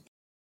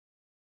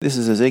This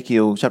is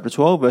Ezekiel chapter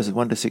 12, verses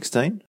 1 to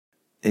 16.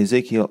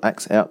 Ezekiel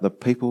acts out the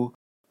people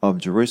of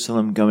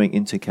Jerusalem going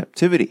into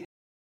captivity.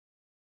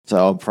 So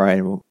I'll pray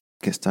and we'll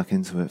get stuck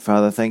into it.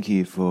 Father, thank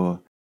you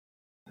for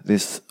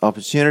this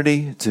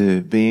opportunity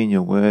to be in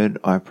your word.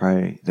 I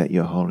pray that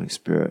your Holy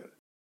Spirit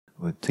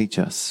would teach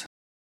us,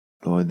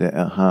 Lord, that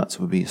our hearts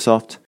would be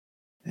soft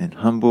and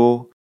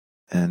humble,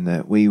 and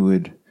that we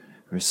would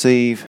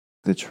receive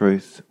the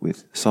truth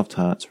with soft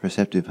hearts,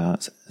 receptive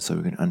hearts, so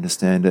we can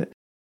understand it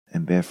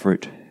and bear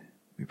fruit.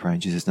 We pray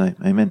in Jesus' name.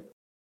 Amen.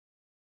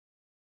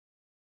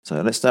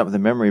 So let's start with the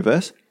memory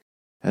verse,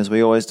 as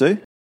we always do.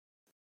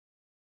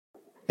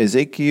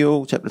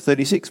 Ezekiel chapter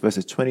 36,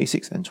 verses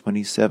 26 and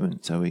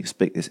 27. So we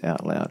speak this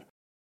out loud.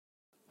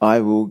 I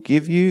will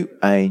give you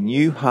a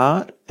new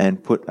heart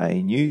and put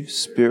a new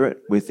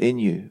spirit within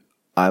you.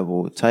 I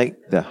will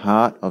take the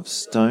heart of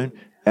stone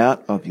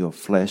out of your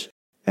flesh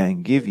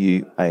and give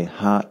you a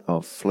heart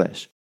of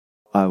flesh.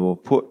 I will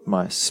put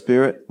my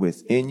spirit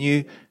within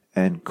you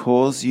and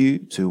cause you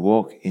to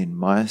walk in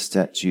my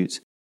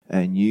statutes,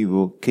 and you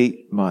will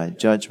keep my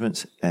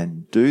judgments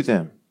and do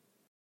them.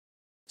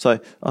 So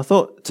I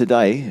thought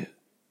today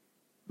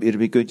it'd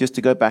be good just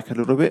to go back a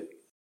little bit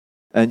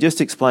and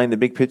just explain the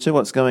big picture,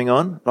 what's going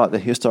on, like the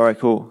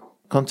historical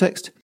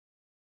context.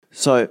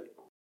 So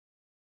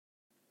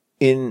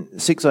in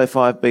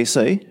 605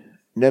 BC,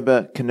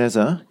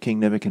 King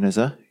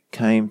Nebuchadnezzar,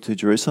 came to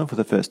Jerusalem for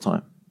the first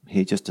time.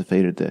 He just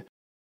defeated the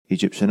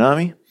Egyptian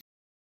army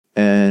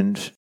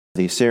and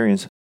the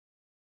Assyrians.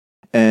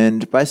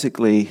 And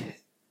basically,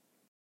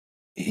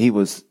 he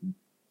was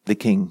the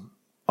king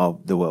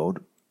of the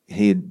world.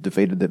 He had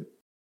defeated the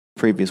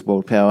previous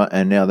world power,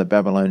 and now the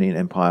Babylonian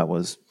Empire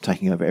was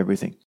taking over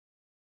everything.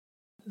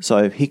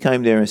 So he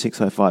came there in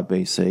 605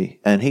 BC,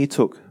 and he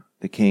took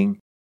the king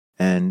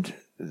and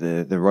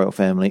the royal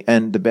family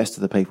and the best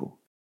of the people.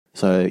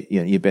 So,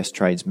 your best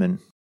tradesmen,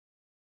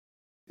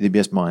 the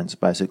best minds,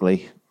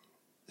 basically.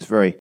 It's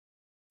very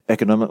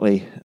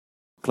economically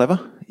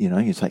clever.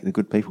 You take the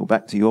good people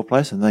back to your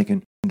place and they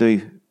can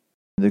do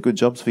the good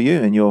jobs for you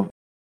and your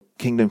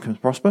kingdom can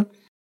prosper.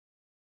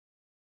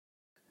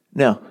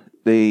 Now,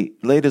 the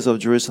leaders of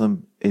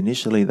Jerusalem,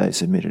 initially they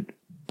submitted,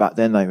 but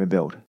then they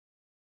rebelled.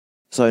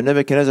 So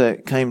Nebuchadnezzar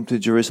came to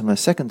Jerusalem a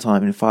second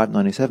time in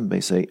 597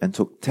 BC and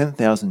took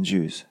 10,000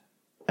 Jews.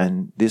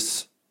 And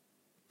this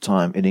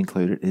time it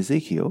included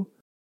Ezekiel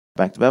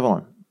back to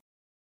Babylon.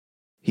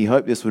 He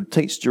hoped this would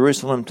teach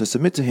Jerusalem to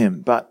submit to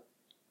him, but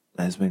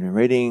as we've been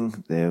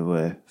reading, there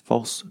were many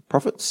false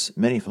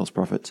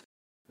prophets,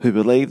 who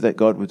believed that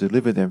God would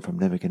deliver them from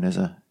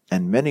Nebuchadnezzar,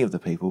 and many of the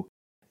people,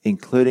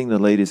 including the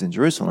leaders in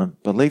Jerusalem,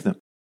 believed them.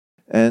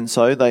 And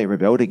so they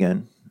rebelled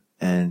again,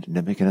 and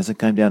Nebuchadnezzar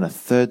came down a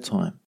third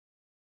time,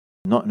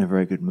 not in a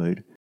very good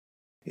mood,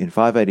 in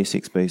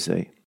 586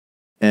 BC.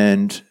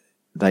 And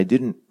they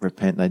didn't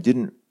repent, they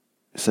didn't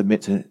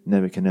submit to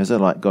Nebuchadnezzar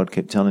like God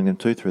kept telling them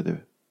to through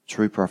the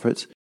true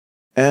prophets.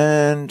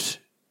 And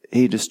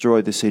he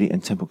destroyed the city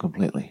and temple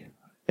completely.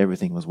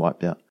 Everything was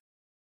wiped out.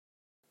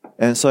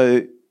 And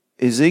so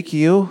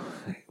Ezekiel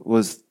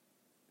was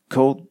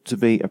called to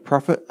be a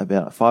prophet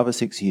about 5 or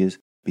 6 years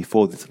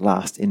before this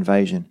last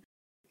invasion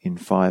in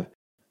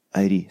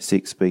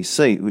 586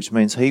 BC, which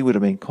means he would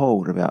have been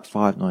called about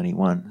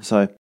 591.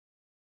 So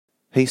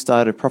he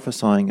started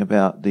prophesying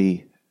about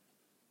the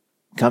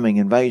coming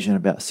invasion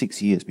about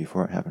 6 years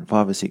before it happened,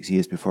 5 or 6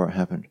 years before it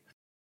happened.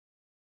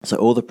 So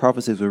all the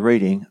prophecies we're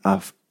reading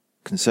are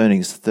concerning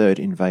his third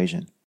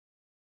invasion.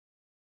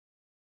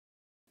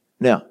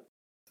 Now,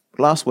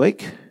 last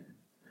week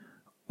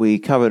we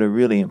covered a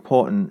really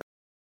important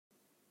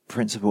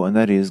principle, and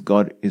that is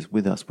God is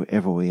with us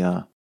wherever we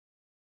are.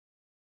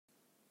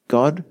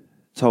 God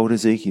told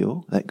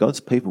Ezekiel that God's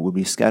people would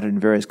be scattered in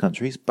various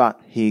countries,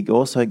 but he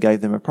also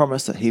gave them a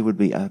promise that he would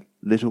be a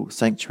little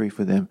sanctuary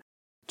for them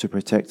to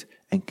protect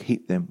and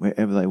keep them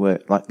wherever they were,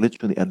 like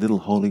literally a little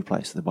holy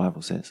place, the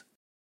Bible says.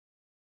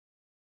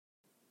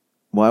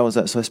 Why was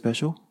that so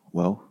special?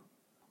 Well,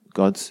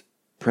 God's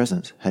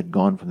presence had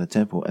gone from the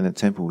temple, and the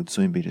temple would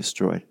soon be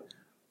destroyed.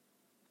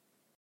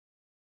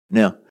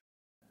 Now,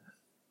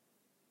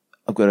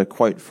 I've got a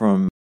quote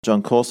from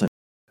John Coulson.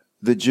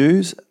 The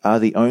Jews are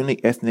the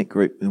only ethnic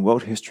group in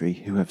world history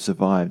who have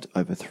survived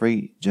over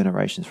 3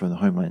 generations from the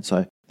homeland.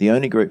 So the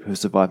only group who have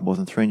survived more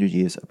than 300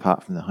 years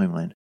apart from the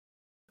homeland.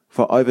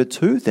 For over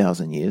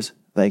 2,000 years,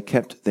 they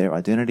kept their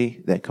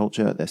identity, their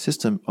culture, their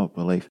system of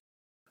belief,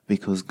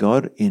 because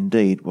God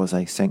indeed was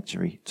a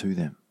sanctuary to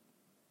them.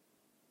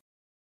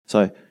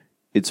 So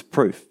it's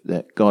proof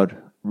that God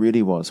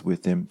really was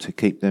with them to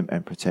keep them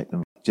and protect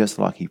them, just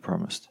like he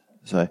promised.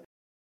 So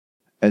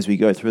as we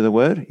go through the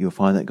word, you'll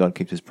find that God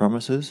keeps his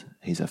promises.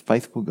 He's a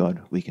faithful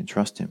God. We can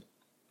trust him.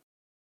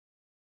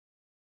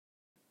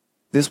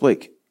 This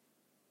week,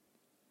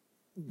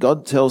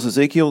 God tells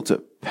Ezekiel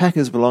to pack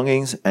his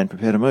belongings and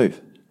prepare to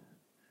move.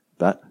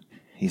 But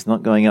he's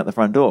not going out the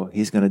front door.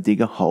 He's going to dig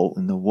a hole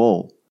in the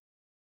wall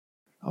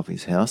of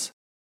his house,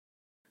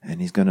 and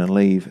he's going to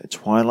leave a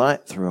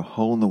twilight through a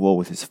hole in the wall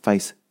with his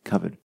face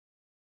covered.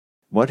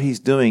 What he's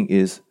doing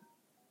is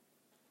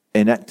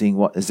enacting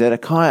what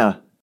Zedekiah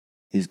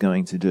is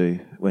going to do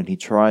when he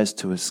tries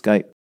to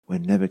escape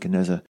when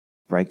Nebuchadnezzar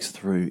breaks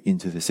through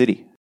into the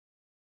city.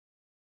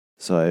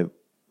 So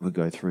we'll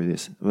go through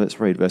this. Let's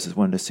read verses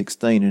 1 to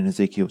 16 in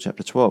Ezekiel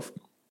chapter 12.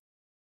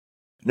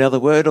 Now the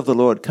word of the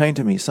Lord came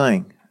to me,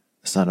 saying,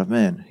 Son of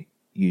man,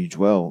 you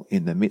dwell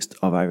in the midst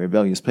of a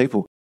rebellious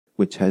people,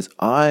 which has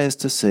eyes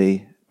to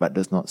see, but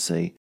does not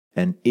see,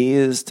 and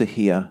ears to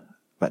hear,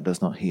 but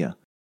does not hear.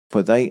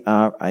 For they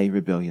are a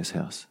rebellious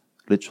house,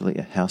 literally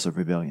a house of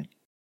rebellion,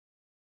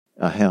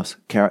 a house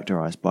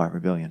characterized by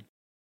rebellion.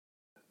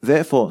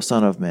 Therefore,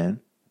 Son of man,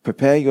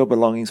 prepare your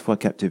belongings for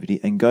captivity,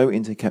 and go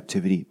into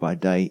captivity by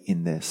day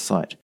in their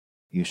sight.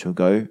 You shall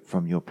go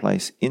from your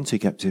place into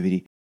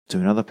captivity to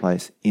another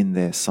place in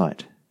their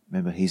sight.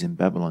 Remember, he's in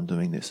Babylon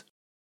doing this.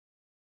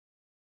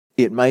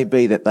 It may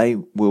be that they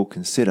will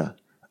consider,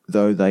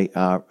 though they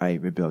are a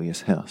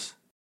rebellious house.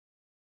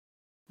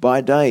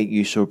 By day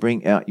you shall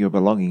bring out your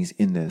belongings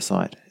in their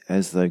sight,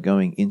 as though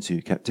going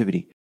into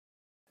captivity.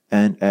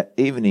 And at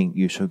evening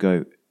you shall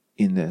go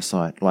in their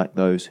sight, like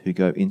those who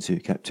go into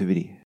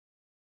captivity.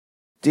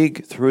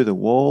 Dig through the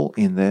wall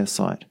in their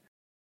sight,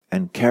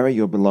 and carry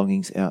your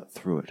belongings out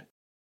through it.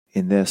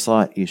 In their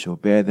sight you shall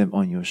bear them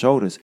on your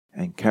shoulders,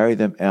 and carry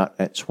them out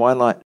at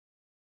twilight.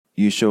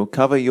 You shall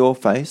cover your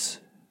face,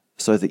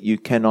 so that you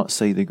cannot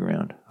see the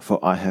ground,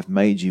 for I have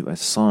made you a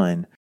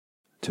sign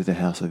to the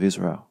house of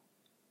Israel.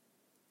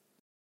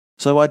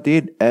 So I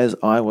did as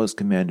I was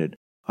commanded.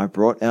 I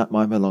brought out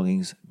my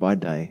belongings by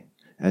day,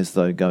 as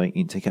though going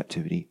into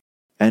captivity,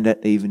 and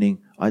at evening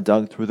I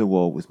dug through the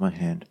wall with my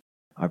hand.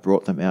 I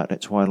brought them out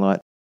at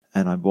twilight,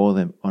 and I bore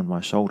them on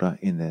my shoulder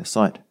in their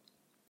sight.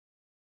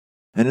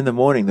 And in the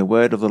morning the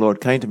word of the Lord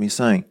came to me,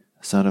 saying,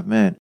 Son of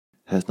man,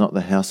 has not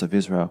the house of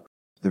Israel,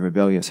 the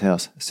rebellious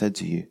house, said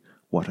to you,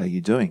 What are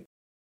you doing?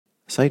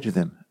 Say to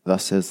them,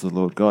 Thus says the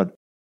Lord God,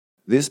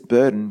 This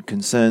burden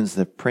concerns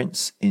the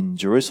prince in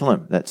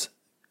Jerusalem. That's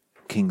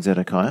King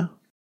Zedekiah,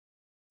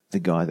 the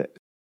guy that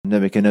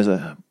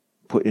Nebuchadnezzar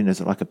put in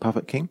as like a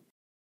puppet king,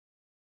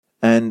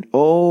 and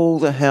all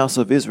the house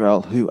of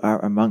Israel who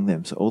are among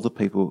them. So all the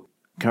people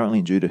currently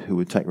in Judah who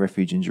would take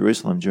refuge in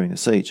Jerusalem during the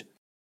siege.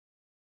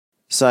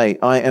 Say,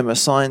 I am a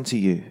sign to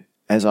you,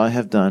 as I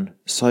have done,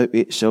 so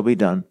it shall be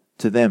done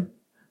to them.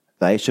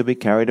 They shall be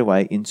carried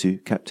away into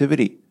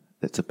captivity.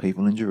 That's the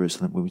people in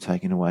Jerusalem will be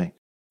taken away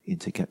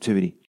into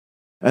captivity.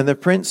 And the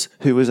prince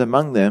who was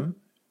among them,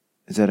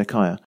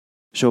 Zedekiah,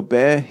 shall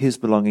bear his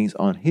belongings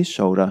on his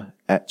shoulder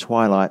at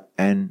twilight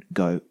and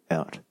go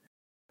out.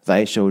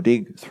 They shall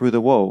dig through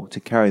the wall to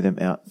carry them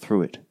out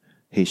through it.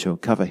 He shall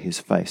cover his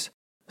face,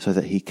 so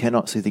that he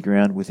cannot see the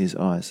ground with his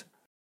eyes.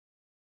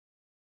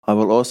 I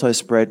will also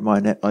spread my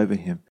net over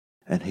him,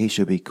 and he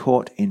shall be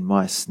caught in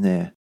my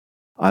snare.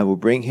 I will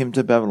bring him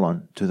to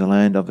Babylon, to the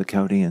land of the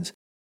Chaldeans,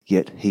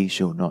 yet he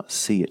shall not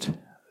see it,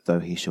 though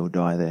he shall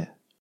die there.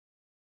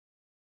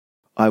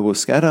 I will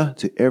scatter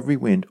to every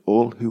wind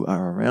all who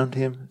are around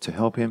him to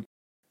help him,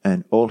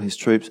 and all his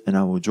troops, and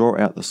I will draw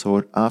out the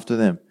sword after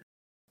them.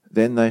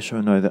 Then they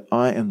shall know that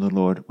I am the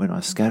Lord when I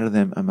scatter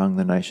them among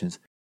the nations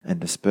and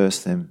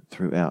disperse them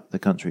throughout the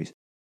countries.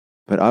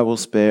 But I will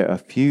spare a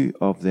few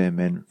of their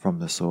men from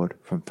the sword,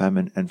 from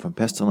famine, and from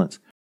pestilence,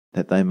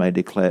 that they may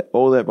declare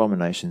all their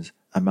abominations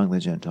among the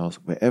Gentiles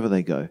wherever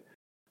they go.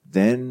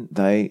 Then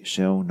they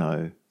shall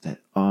know that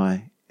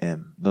I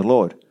am the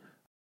Lord.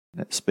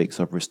 That speaks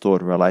of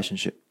restored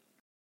relationship.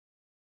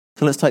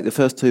 So let's take the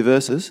first two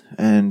verses,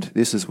 and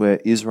this is where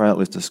Israel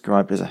is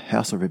described as a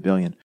house of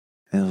rebellion.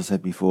 And as I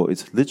said before,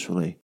 it's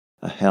literally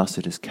a house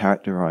that is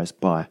characterized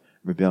by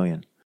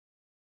rebellion.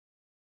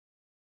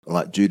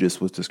 Like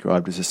Judas was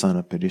described as a son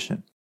of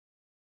perdition,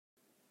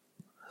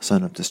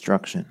 son of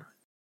destruction.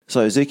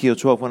 So Ezekiel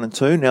 12:1 and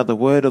 2, Now the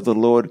word of the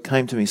Lord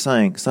came to me,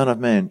 saying, Son of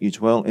man, you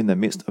dwell in the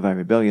midst of a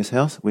rebellious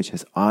house, which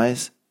has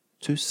eyes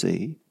to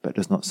see, but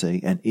does not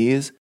see, and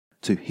ears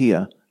to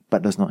hear,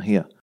 but does not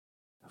hear,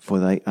 for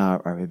they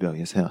are a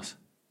rebellious house.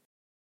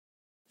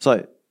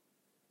 So,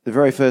 the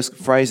very first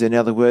phrase there,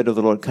 now the word of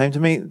the Lord came to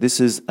me, this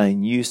is a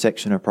new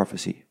section of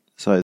prophecy.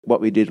 So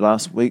what we did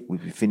last week, we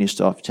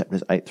finished off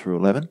chapters 8 through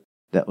 11.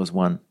 That was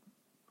one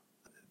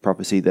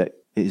prophecy that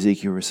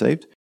Ezekiel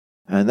received.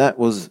 And that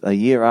was a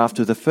year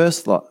after the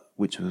first lot,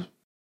 which was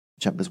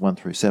chapters 1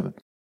 through 7.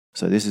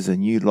 So this is a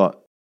new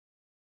lot,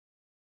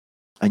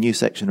 a new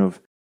section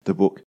of the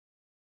book.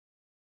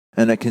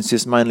 And it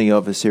consists mainly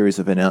of a series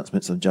of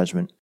announcements of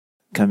judgment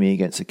coming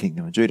against the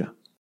kingdom of Judah.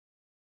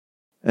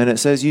 And it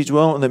says, you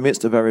dwell in the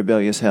midst of a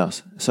rebellious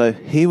house. So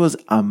he was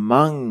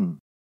among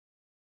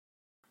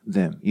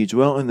them. You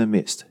dwell in the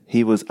midst.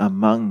 He was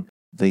among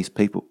these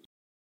people.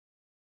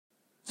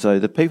 So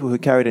the people who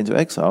carried into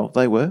exile,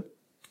 they were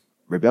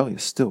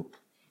rebellious still.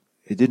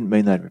 It didn't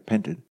mean they'd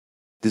repented.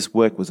 This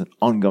work was an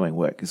ongoing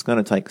work. It's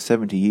going to take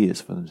 70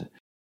 years for them to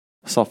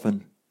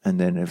soften and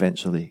then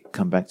eventually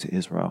come back to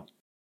Israel.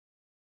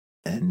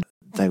 And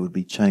they would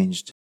be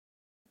changed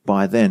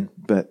by then,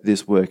 but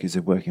this work is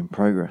a work in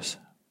progress.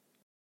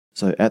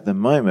 So at the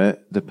moment,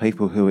 the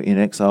people who are in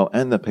exile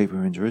and the people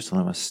who are in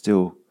Jerusalem are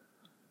still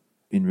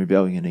in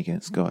rebellion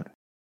against God,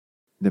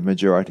 the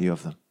majority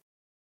of them.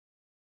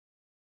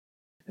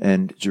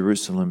 And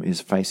Jerusalem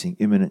is facing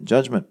imminent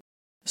judgment.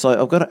 So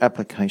I've got an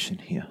application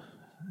here.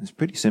 It's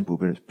pretty simple,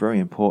 but it's very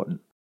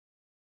important.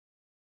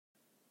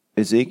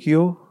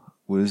 Ezekiel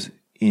was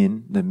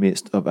in the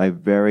midst of a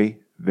very,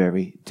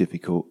 very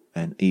difficult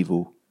and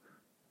evil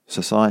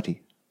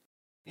society.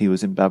 He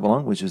was in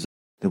Babylon, which is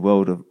the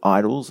world of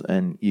idols,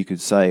 and you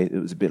could say it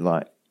was a bit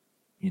like,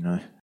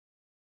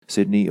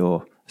 Sydney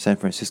or San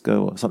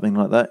Francisco or something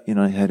like that.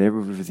 Had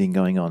everything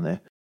going on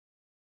there.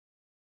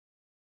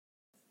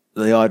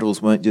 The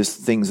idols weren't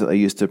just things that they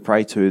used to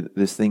pray to,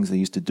 there's things they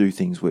used to do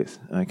things with,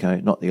 okay?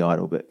 Not the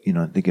idol, but,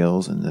 the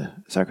girls and the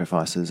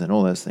sacrifices and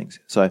all those things.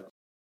 So,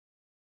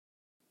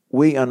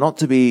 we are not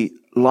to be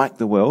like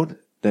the world,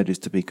 that is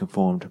to be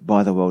conformed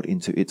by the world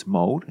into its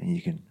mould, and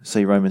you can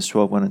see Romans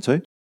 12, 1 and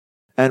 2.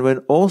 And we're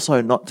also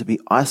not to be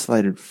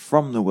isolated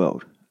from the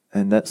world,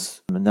 and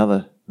that's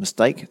another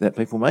mistake that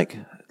people make,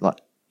 like,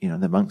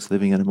 the monks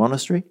living in a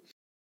monastery.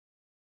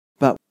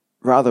 But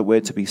rather,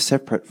 we're to be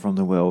separate from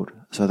the world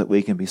so that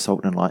we can be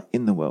salt and light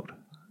in the world.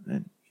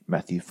 In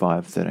Matthew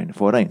 5, 13 to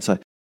 14. So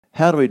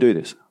how do we do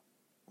this?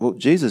 Well,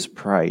 Jesus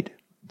prayed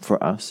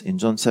for us in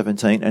John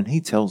 17, and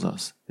he tells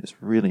us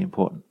it's really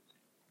important.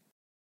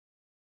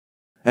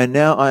 And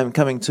now I am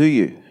coming to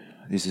you.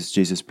 This is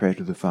Jesus' prayer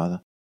to the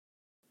Father.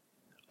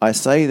 I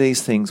say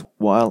these things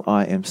while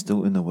I am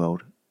still in the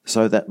world,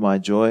 so that my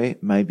joy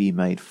may be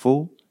made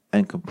full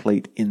and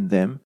complete in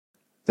them,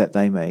 that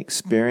they may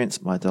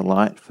experience my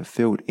delight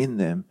fulfilled in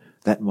them,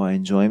 that my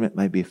enjoyment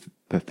may be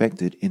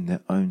perfected in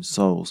their own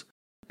souls,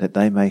 that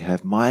they may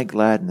have my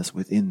gladness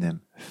within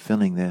them,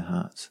 filling their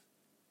hearts.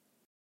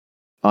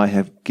 I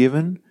have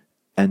given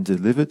and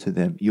delivered to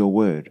them your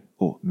word,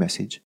 or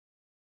message,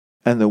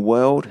 and the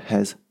world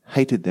has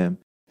hated them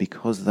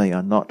because they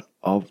are not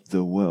of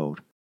the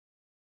world,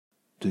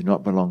 do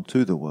not belong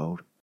to the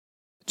world,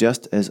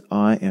 just as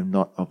I am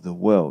not of the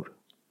world.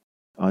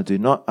 I do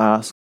not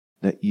ask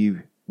that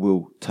you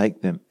will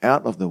take them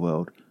out of the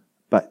world,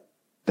 but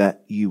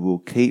that you will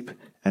keep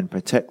and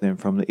protect them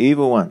from the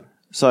evil one.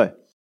 So,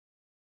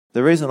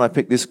 the reason I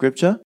picked this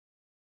scripture,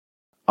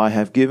 I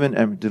have given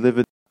and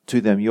delivered to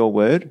them your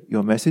word,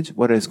 your message.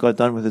 What has God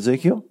done with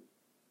Ezekiel?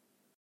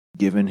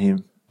 Given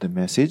him the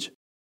message,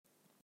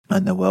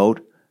 and the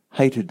world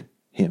hated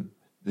him.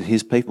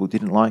 His people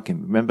didn't like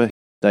him. Remember,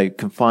 they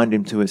confined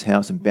him to his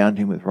house and bound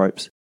him with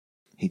ropes.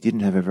 He didn't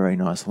have a very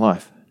nice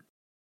life.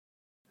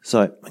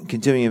 So,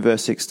 continuing in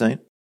verse 16,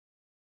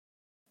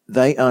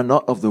 they are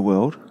not of the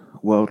world,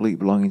 worldly,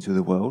 belonging to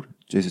the world.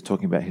 Jesus is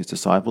talking about his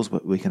disciples,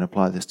 but we can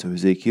apply this to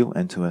Ezekiel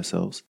and to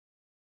ourselves.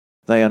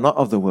 They are not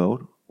of the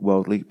world,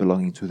 worldly,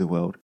 belonging to the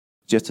world,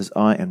 just as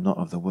I am not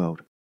of the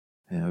world.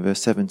 Now,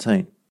 verse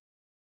 17,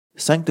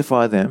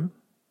 sanctify them,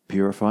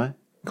 purify,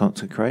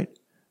 consecrate,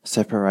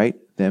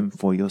 separate them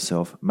for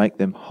yourself, make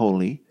them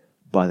holy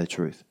by the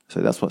truth. So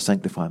that's what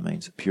sanctify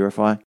means.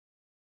 Purify,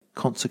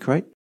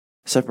 consecrate,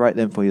 separate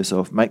them for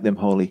yourself, make them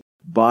holy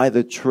by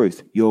the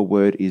truth. Your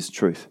word is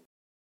truth.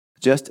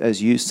 Just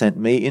as you sent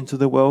me into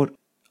the world,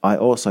 I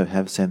also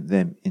have sent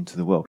them into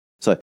the world.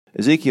 So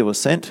Ezekiel was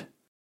sent.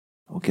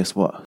 Well, guess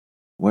what?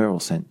 We're all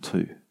sent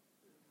too.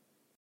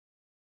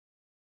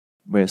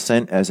 We're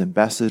sent as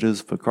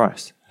ambassadors for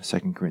Christ.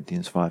 2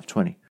 Corinthians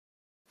 5:20,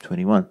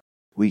 21.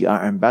 We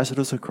are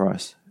ambassadors for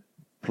Christ,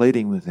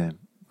 pleading with them,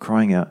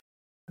 crying out,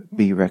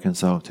 be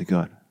reconciled to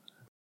God.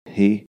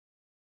 He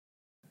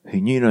who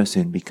knew no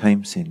sin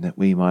became sin that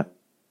we might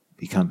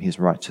become his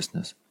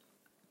righteousness.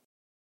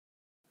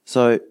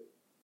 So,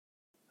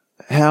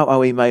 how are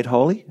we made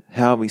holy?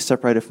 How are we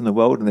separated from the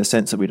world in the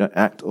sense that we don't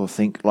act or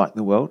think like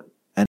the world?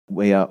 And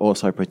we are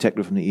also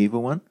protected from the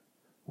evil one?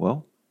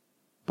 Well,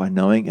 by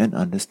knowing and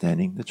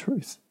understanding the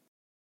truth.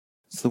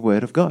 It's the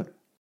Word of God.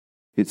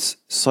 It's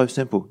so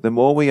simple. The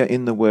more we are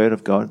in the Word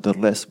of God, the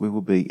less we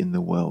will be in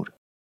the world.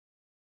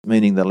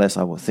 Meaning the less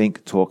I will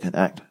think, talk, and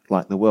act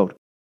like the world.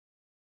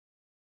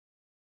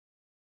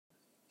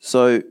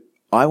 So,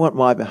 I want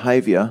my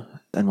behavior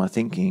and my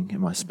thinking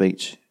and my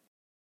speech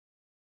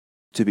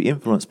to be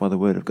influenced by the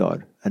Word of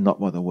God and not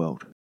by the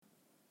world.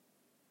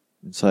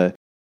 And so,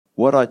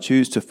 what I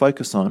choose to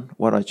focus on,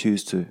 what I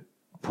choose to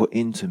put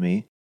into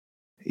me,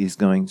 is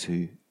going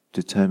to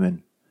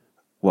determine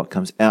what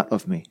comes out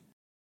of me.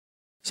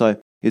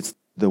 So, it's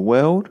the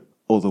world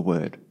or the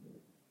Word.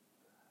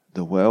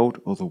 The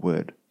world or the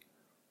Word.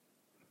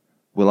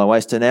 Will I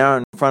waste an hour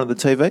in front of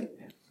the TV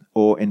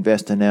or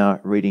invest an hour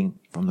reading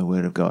from the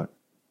Word of God?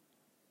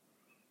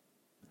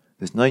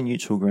 There's no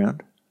neutral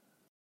ground.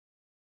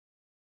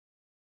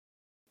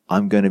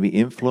 I'm going to be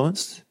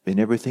influenced in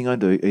everything I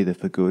do, either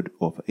for good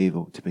or for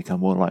evil, to become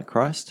more like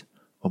Christ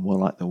or more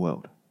like the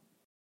world.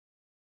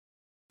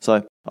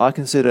 So I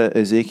consider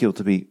Ezekiel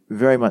to be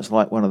very much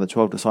like one of the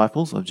 12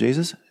 disciples of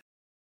Jesus,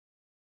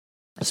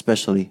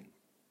 especially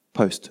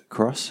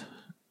post-cross.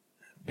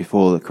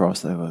 Before the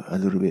cross, they were a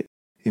little bit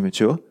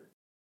immature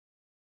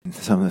in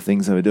some of the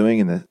things they were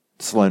doing and the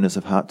slowness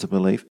of heart to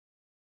believe.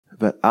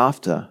 But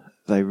after,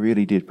 they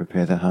really did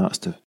prepare their hearts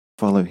to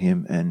follow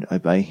him and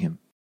obey him.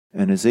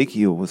 And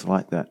Ezekiel was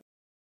like that.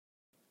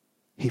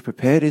 He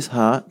prepared his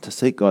heart to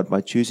seek God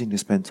by choosing to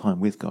spend time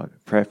with God,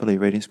 prayerfully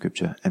reading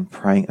Scripture and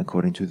praying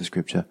according to the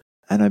Scripture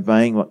and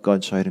obeying what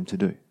God showed him to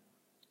do.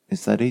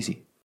 It's that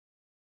easy.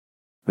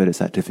 But it's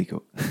that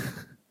difficult.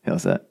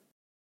 How's that?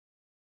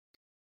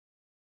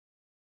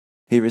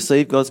 He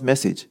received God's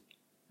message.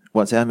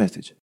 What's our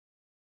message?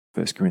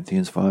 1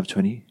 Corinthians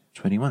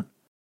 5:20-21.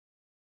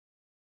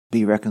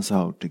 Be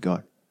reconciled to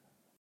God.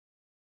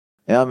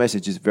 Our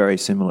message is very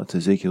similar to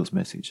Ezekiel's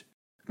message.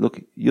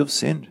 Look, you've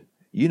sinned.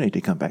 You need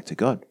to come back to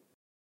God.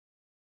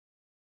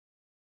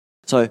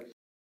 So,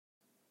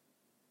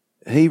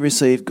 he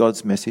received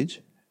God's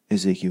message,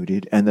 Ezekiel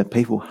did, and the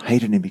people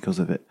hated him because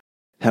of it.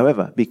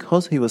 However,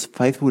 because he was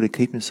faithful to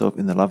keep himself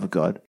in the love of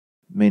God,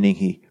 meaning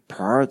he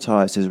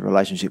prioritized his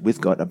relationship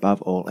with God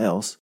above all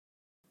else,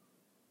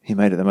 he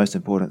made it the most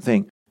important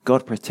thing.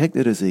 God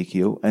protected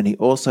Ezekiel, and he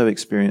also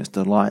experienced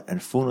delight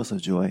and fullness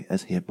of joy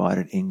as he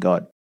abided in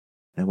God.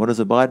 And what does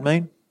abide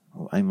mean?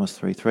 Well, Amos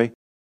 3:3.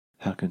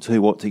 How can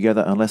two walk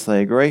together unless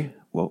they agree?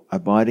 Well,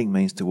 abiding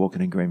means to walk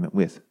in agreement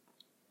with.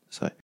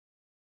 So it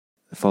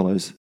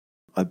follows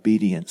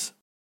obedience.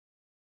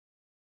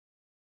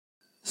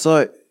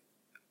 So,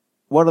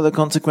 what are the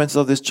consequences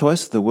of this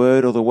choice, the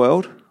word or the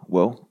world?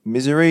 Well,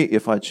 misery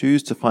if I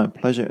choose to find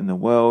pleasure in the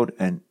world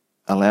and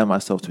allow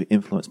myself to be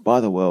influenced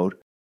by the world,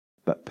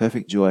 but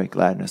perfect joy,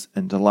 gladness,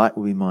 and delight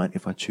will be mine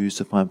if I choose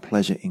to find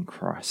pleasure in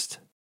Christ.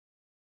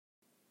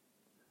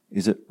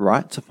 Is it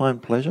right to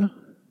find pleasure,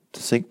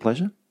 to seek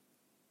pleasure?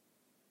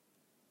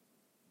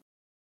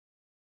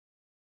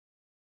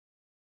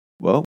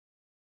 Well,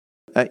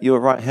 at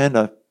your right hand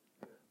are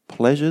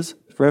pleasures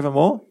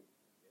forevermore.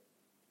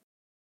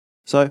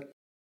 So,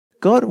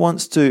 God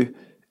wants to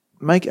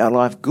make our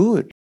life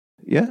good,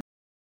 yeah?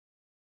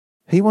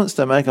 He wants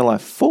to make our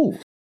life full.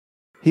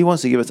 He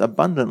wants to give us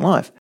abundant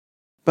life.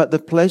 But the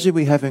pleasure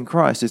we have in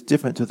Christ is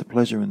different to the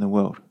pleasure in the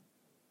world.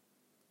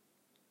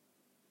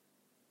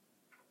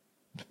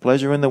 The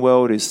pleasure in the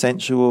world is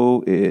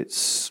sensual,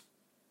 it's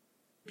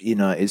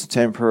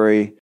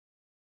temporary.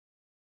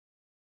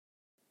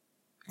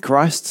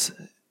 Christ's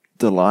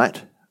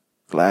delight,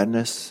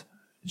 gladness,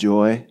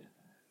 joy,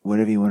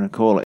 whatever you want to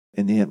call it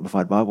in the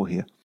Amplified Bible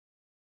here,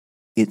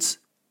 it's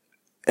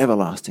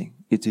everlasting,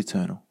 it's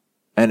eternal.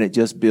 And it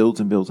just builds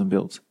and builds and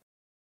builds.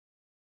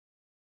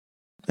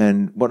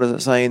 And what does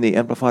it say in the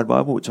Amplified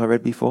Bible, which I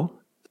read before?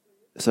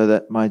 So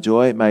that my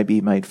joy may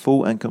be made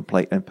full and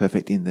complete and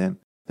perfect in them,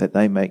 that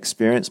they may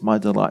experience my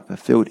delight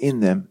fulfilled in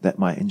them, that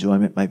my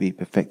enjoyment may be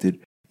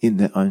perfected in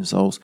their own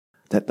souls,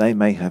 that they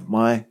may have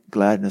my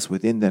gladness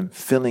within them,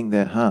 filling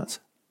their hearts.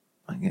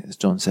 I guess it's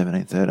John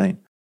 17:13.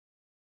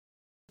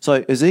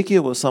 So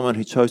Ezekiel was someone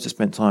who chose to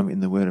spend time in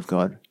the Word of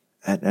God,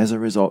 and as a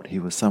result, he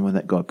was someone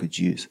that God could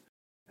use.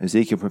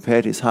 Ezekiel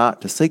prepared his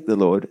heart to seek the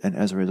Lord, and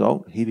as a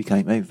result, he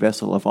became a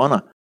vessel of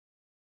honor.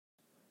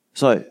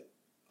 So,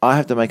 I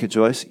have to make a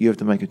choice, you have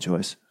to make a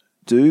choice.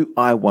 Do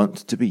I want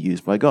to be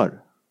used by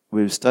God?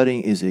 We're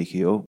studying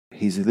Ezekiel.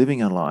 He's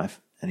living a life,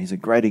 and he's a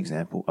great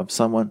example of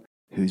someone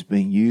who's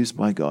being used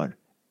by God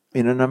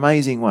in an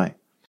amazing way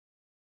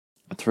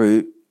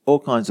through all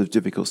kinds of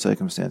difficult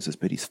circumstances,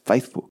 but he's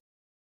faithful.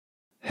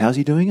 How's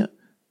he doing it?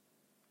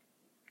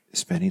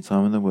 Spending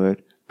time in the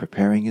Word,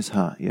 preparing his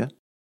heart, yeah?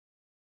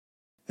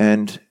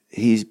 And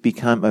he's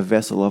become a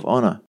vessel of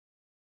honor.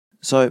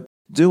 So,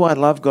 do I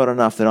love God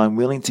enough that I'm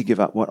willing to give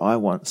up what I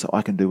want so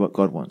I can do what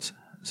God wants?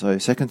 So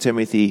 2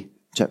 Timothy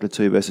chapter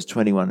 2, verses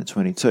 21 and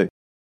 22.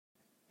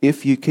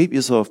 If you keep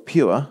yourself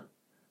pure,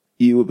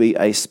 you will be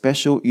a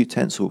special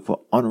utensil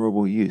for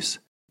honorable use.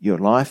 Your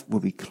life will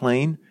be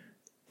clean,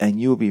 and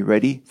you will be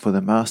ready for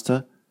the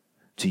Master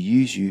to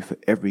use you for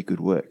every good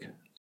work.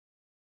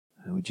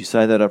 Would you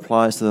say that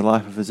applies to the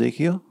life of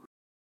Ezekiel?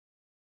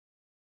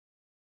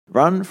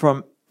 Run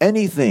from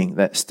anything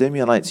that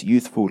stimulates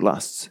youthful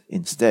lusts.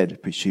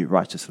 Instead, pursue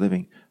righteous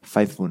living,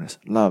 faithfulness,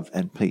 love,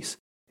 and peace.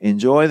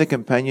 Enjoy the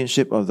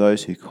companionship of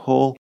those who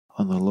call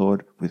on the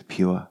Lord with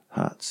pure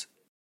hearts.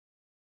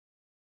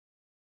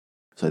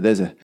 So there's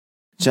a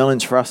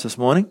challenge for us this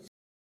morning.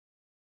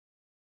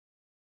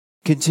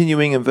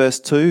 Continuing in verse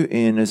 2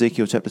 in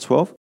Ezekiel chapter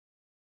 12,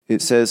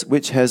 it says,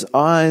 which has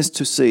eyes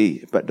to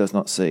see but does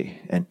not see,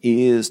 and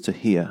ears to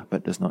hear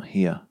but does not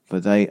hear, for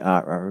they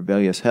are a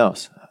rebellious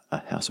house, a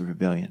house of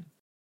rebellion.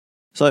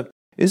 So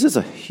this is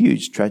a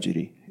huge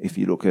tragedy if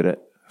you look at it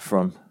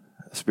from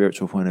a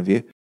spiritual point of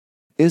view.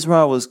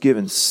 Israel was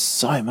given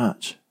so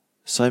much,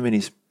 so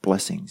many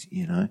blessings,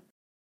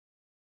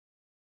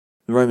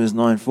 Romans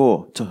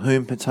 9:4, to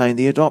whom pertain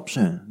the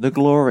adoption, the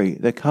glory,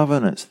 the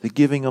covenants, the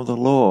giving of the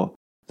law,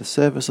 the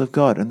service of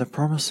God, and the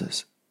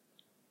promises.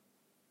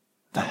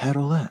 They had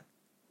all that.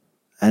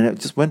 And it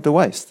just went to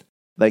waste.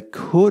 They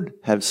could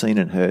have seen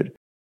and heard.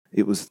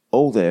 It was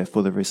all there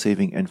for the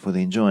receiving and for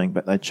the enjoying,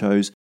 but they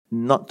chose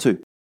not to.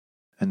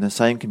 And the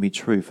same can be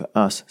true for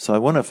us. So I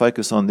want to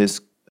focus on this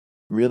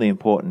really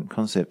important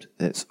concept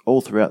that's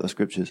all throughout the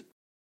scriptures.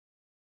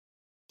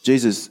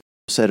 Jesus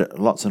said it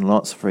lots and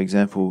lots. For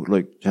example,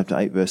 Luke chapter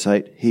 8, verse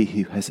 8, he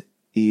who has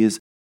ears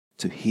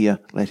to hear,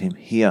 let him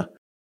hear.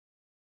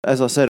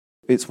 As I said,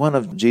 it's one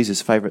of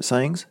Jesus' favourite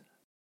sayings.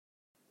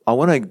 I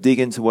want to dig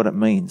into what it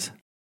means.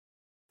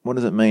 What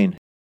does it mean?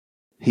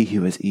 He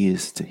who has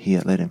ears to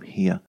hear, let him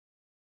hear.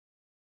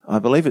 I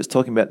believe it's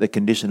talking about the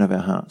condition of our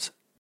hearts.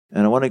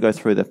 And I want to go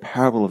through the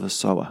parable of the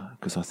sower,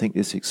 because I think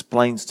this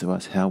explains to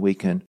us how we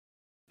can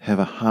have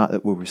a heart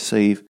that will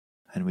receive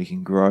and we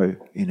can grow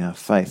in our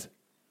faith.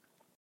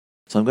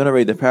 So I'm going to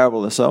read the parable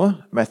of the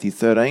sower, Matthew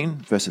 13,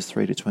 verses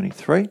 3 to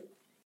 23.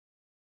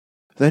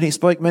 Then he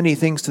spoke many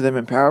things to them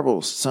in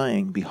parables,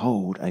 saying,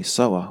 Behold, a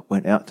sower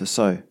went out to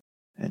sow.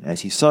 And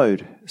as he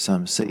sowed,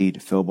 some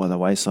seed fell by the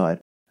wayside,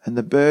 and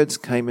the birds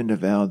came and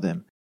devoured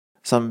them.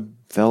 Some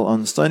fell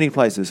on stony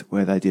places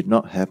where they did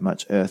not have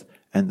much earth,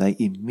 and they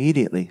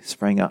immediately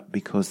sprang up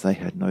because they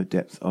had no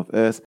depth of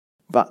earth.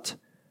 But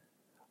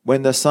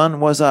when the sun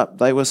was up,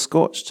 they were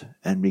scorched,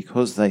 and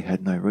because they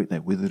had no root, they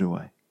withered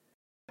away.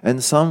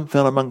 And some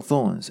fell among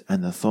thorns,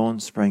 and the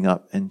thorns sprang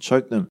up and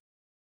choked them.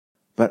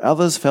 But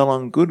others fell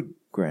on good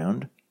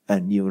ground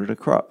and yielded a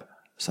crop,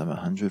 some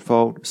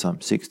 100-fold,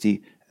 some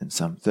 60, and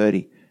some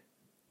 30.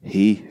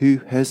 He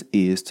who has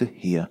ears to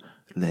hear,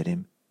 let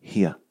him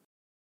hear.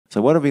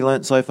 So what have we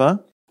learnt so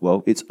far?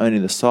 Well, it's only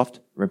the soft,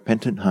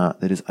 repentant heart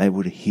that is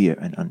able to hear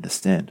and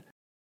understand.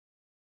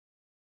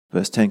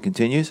 Verse 10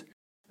 continues,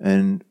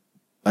 and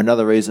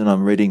another reason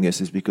I'm reading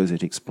this is because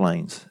it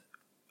explains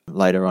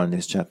later on in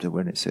this chapter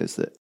when it says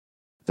that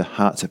the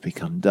hearts have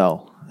become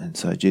dull, and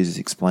so Jesus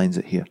explains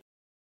it here.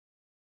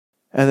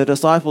 And the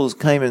disciples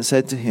came and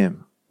said to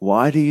him,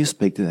 Why do you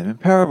speak to them in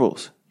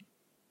parables?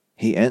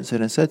 He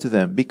answered and said to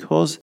them,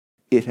 Because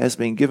it has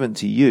been given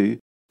to you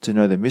to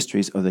know the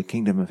mysteries of the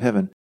kingdom of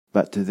heaven,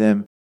 but to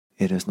them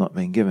it has not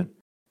been given.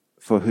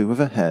 For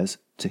whoever has,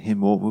 to him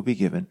more will be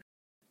given,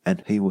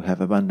 and he will have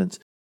abundance.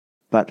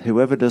 But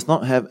whoever does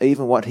not have,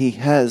 even what he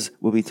has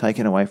will be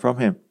taken away from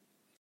him.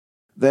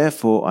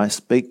 Therefore I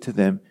speak to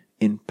them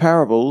in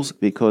parables,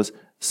 because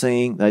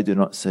seeing they do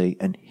not see,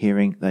 and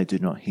hearing they do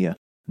not hear,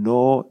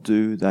 nor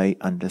do they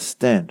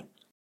understand.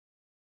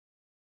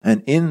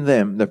 And in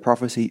them the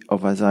prophecy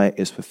of Isaiah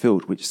is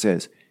fulfilled, which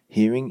says,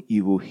 Hearing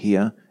you will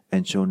hear,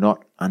 and shall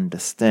not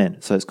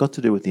understand. So it's got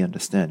to do with the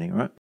understanding,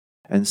 right?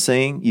 And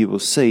seeing you will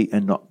see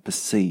and not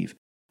perceive.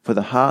 For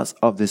the hearts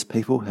of this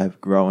people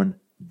have grown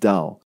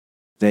dull.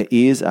 Their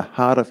ears are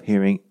hard of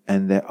hearing,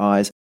 and their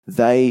eyes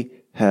they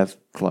have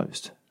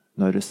closed.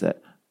 Notice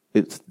that.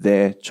 It's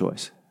their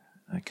choice.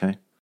 Okay?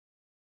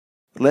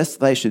 Lest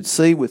they should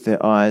see with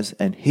their eyes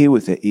and hear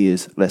with their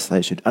ears, lest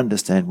they should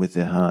understand with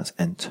their hearts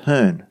and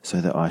turn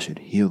so that I should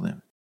heal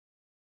them.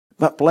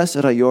 But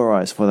blessed are your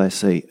eyes, for they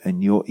see,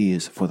 and your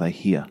ears, for they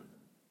hear.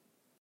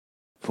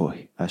 For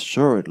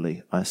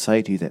assuredly I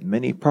say to you that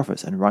many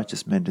prophets and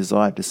righteous men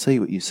desired to see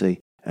what you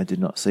see, and did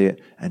not see it,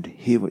 and to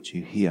hear what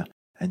you hear,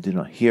 and did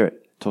not hear it.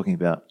 Talking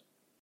about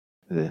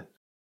the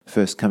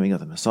first coming of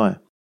the Messiah.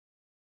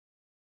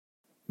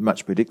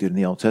 Much predicted in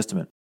the Old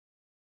Testament.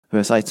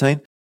 Verse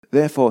 18,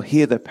 Therefore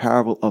hear the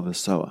parable of the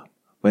sower.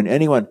 When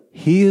anyone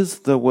hears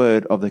the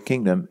word of the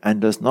kingdom and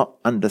does not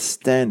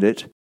understand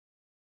it,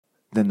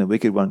 then the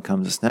wicked one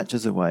comes and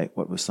snatches away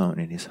what was sown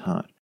in his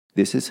heart.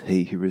 This is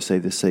he who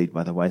received the seed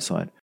by the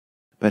wayside.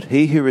 But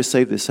he who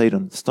received the seed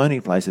on stony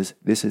places,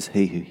 this is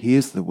he who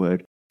hears the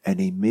word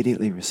and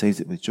immediately receives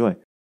it with joy.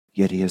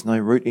 Yet he has no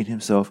root in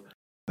himself,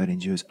 but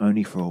endures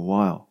only for a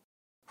while.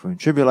 For when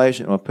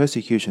tribulation or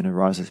persecution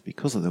arises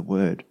because of the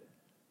word,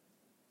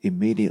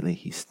 immediately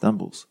he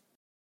stumbles.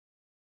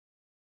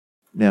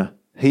 Now,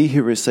 he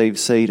who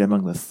receives seed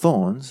among the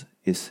thorns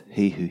is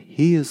he who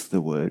hears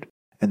the word,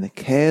 and the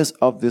cares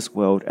of this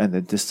world and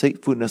the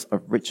deceitfulness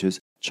of riches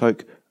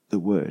choke the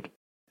word,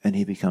 and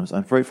he becomes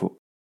unfruitful.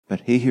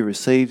 But he who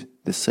receives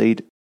the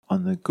seed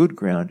on the good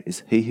ground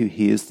is he who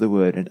hears the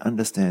word and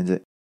understands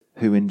it,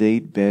 who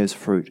indeed bears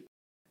fruit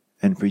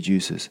and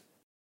produces,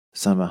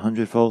 some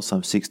 100-fold,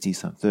 some 60,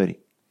 some 30.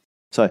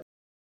 So,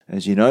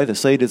 as you know, the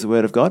seed is the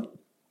word of God,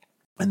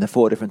 and the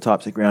 4 different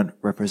types of ground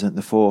represent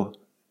the 4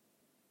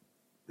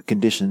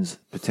 conditions,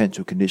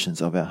 potential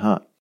conditions of our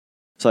heart.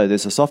 So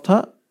there's a soft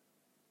heart,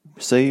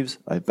 receives,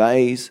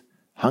 obeys,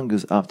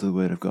 hungers after the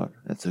word of God.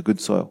 That's a good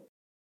soil.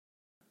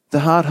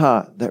 The hard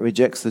heart that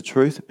rejects the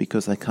truth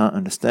because they can't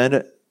understand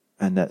it,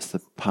 and that's the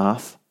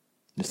path,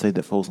 the seed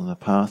that falls on the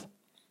path.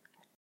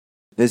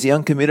 There's the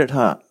uncommitted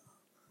heart.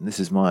 And this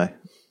is my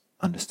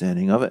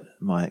understanding of it,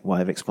 my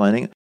way of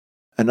explaining it.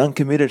 An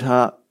uncommitted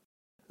heart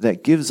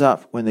that gives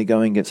up when the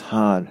going gets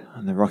hard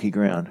on the rocky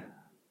ground.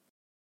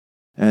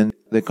 And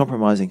the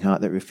compromising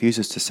heart that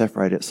refuses to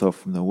separate itself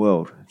from the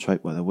world,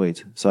 choked by the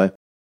weeds. So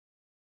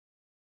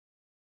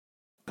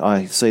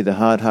I see the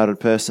hard-hearted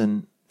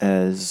person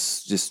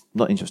as just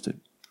not interested,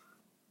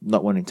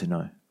 not wanting to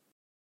know,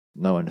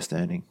 no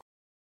understanding.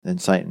 Then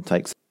Satan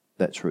takes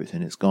that truth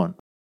and it's gone.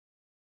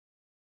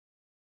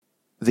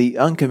 The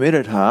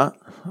uncommitted heart,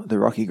 the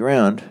rocky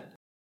ground,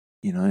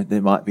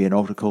 there might be an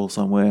altar call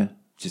somewhere,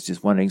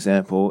 just one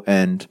example,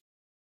 and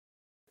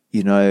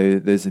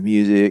there's the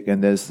music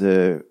and there's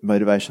the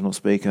motivational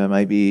speaker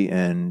maybe,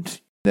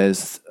 and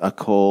there's a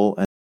call,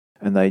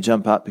 and they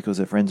jump up because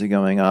their friends are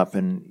going up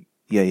and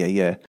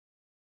yeah,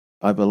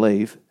 I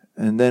believe.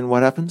 And then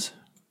what happens?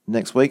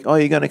 Next week, oh,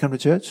 you're going to come to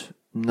church?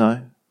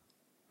 No,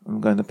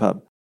 I'm going to the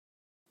pub.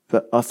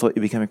 But I thought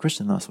you became a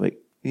Christian last week.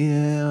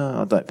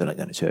 Yeah, I don't feel like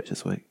going to church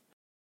this week.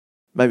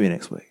 Maybe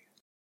next week.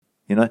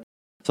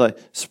 So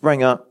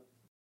sprang up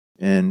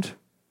and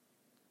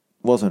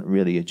wasn't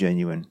really a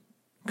genuine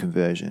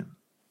conversion.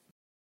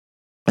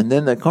 And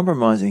then the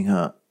compromising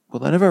heart, well,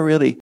 they never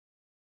really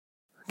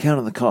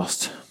counted the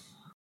cost.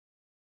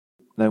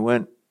 They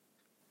weren't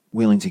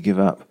willing to give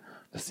up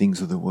the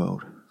things of the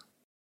world.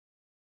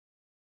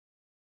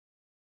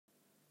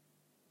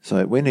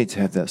 So we need to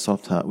have that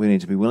soft heart. We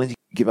need to be willing to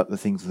give up the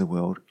things of the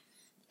world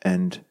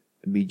and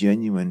be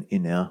genuine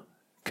in our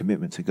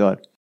commitment to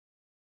God.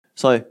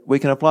 So we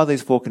can apply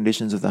these 4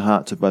 conditions of the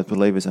heart to both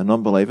believers and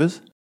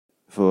non-believers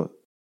for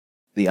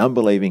the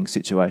unbelieving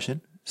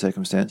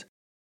circumstance.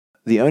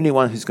 The only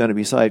one who's going to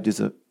be saved is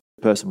a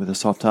person with a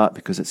soft heart,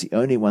 because it's the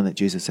only one that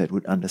Jesus said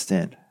would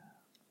understand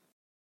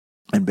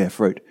and bear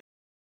fruit.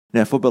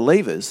 Now for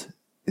believers,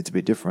 it's a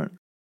bit different.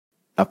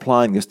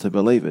 Applying this to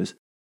believers,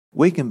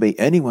 we can be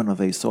any one of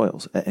these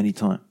soils at any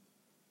time.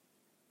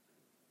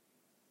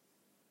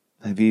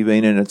 Have you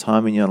been in a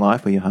time in your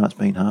life where your heart's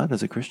been hard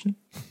as a Christian?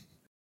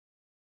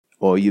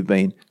 Or you've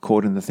been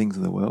caught in the things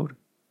of the world?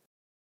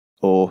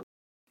 Or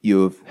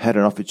you've had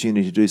an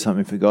opportunity to do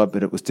something for God,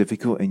 but it was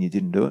difficult and you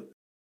didn't do it?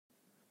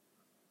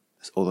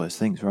 It's all those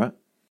things, right?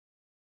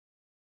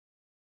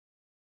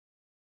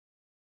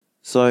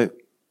 So,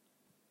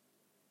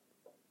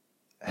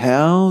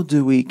 how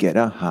do we get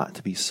our heart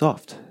to be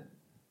soft?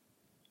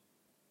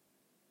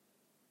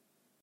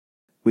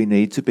 We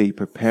need to be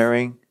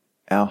preparing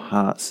our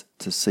hearts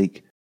to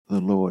seek the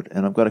Lord.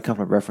 And I've got a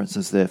couple of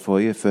references there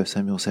for you. 1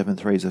 Samuel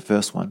 7:3 is the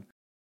first one.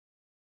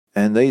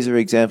 And these are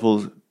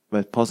examples,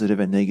 both positive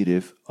and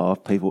negative,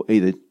 of people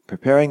either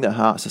preparing their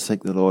hearts to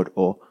seek the Lord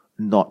or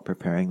not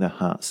preparing their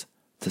hearts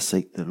to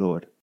seek the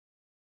Lord.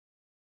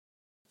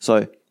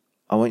 So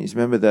I want you to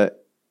remember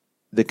that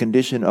the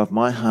condition of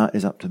my heart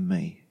is up to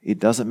me. It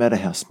doesn't matter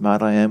how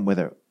smart I am,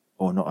 whether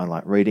or not I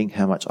like reading,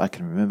 how much I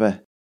can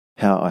remember,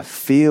 how I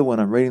feel when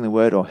I'm reading the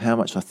Word, or how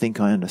much I think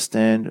I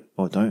understand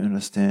or don't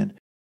understand.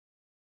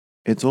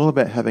 It's all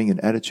about having an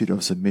attitude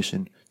of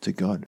submission to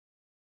God.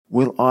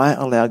 Will I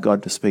allow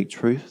God to speak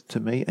truth to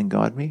me and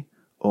guide me?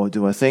 Or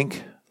do I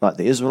think, like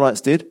the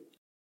Israelites did,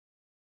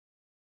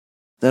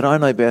 that I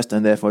know best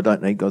and therefore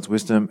don't need God's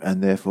wisdom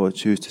and therefore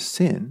choose to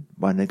sin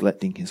by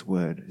neglecting His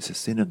Word? It's a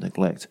sin of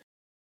neglect.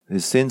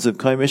 There's sins of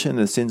commission,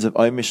 there's sins of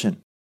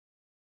omission.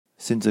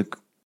 Sins of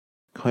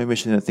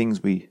commission are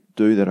things we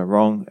do that are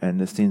wrong, and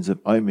the sins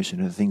of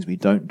omission are the things we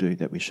don't do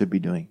that we should be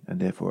doing, and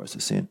therefore it's a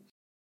sin.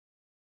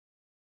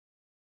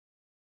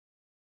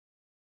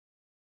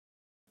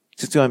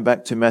 Just going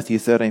back to Matthew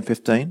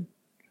 13:15,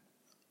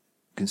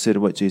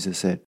 consider what Jesus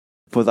said.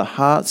 For the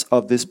hearts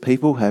of this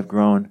people have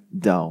grown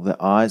dull.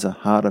 Their eyes are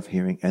hard of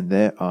hearing, and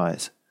their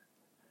eyes,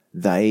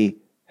 they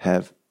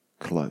have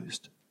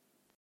closed.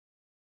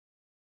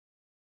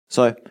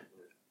 So,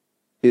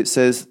 it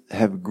says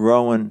have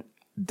grown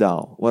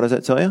dull. What does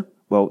that tell you?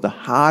 Well, the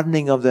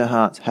hardening of their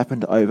hearts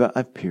happened over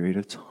a period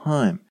of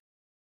time.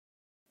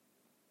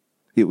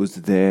 It was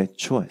their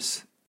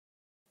choice,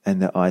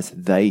 and their eyes,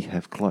 they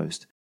have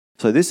closed.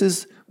 So this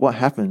is what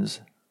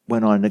happens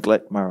when I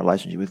neglect my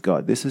relationship with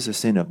God. This is a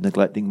sin of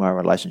neglecting my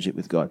relationship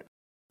with God.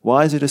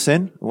 Why is it a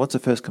sin? What's the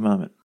first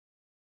commandment?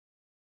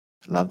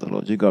 Love the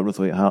Lord your God with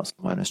all your heart,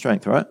 mind and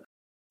strength, right?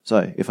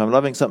 So if I'm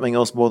loving something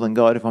else more than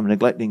God, if I'm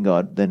neglecting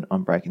God, then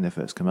I'm breaking the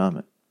first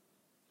commandment.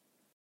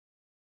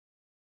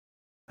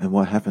 And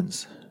what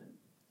happens?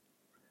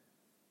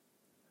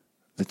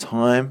 The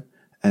time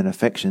and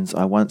affections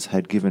I once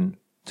had given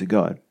to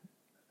God,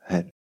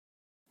 had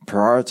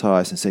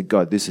prioritized and said,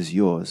 God, this is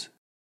yours.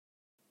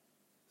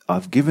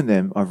 I've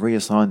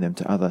reassigned them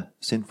to other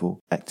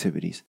sinful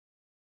activities.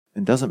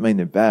 It doesn't mean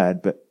they're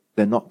bad, but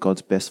they're not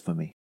God's best for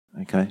me.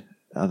 Okay?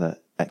 Other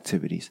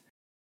activities,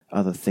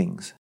 other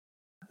things,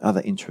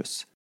 other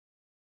interests.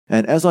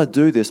 And as I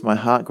do this, my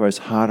heart grows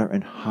harder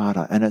and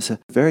harder. And it's a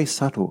very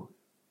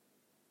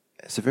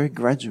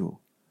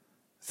gradual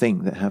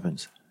thing that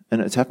happens.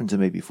 And it's happened to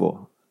me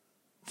before.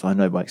 So I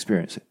know by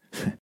experience it.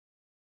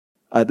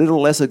 A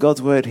little less of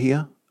God's word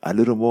here, a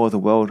little more of the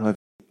world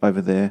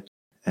over there.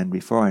 And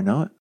before I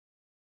know it,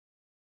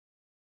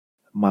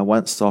 my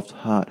once soft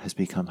heart has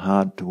become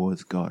hard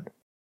towards God.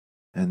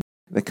 And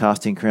the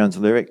Casting Crowns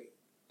lyric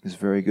is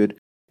very good.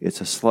 It's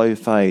a slow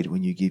fade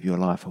when you give your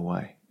life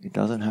away. It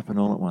doesn't happen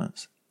all at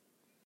once.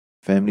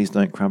 Families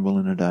don't crumble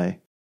in a day.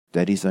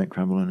 Daddies don't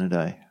crumble in a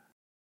day.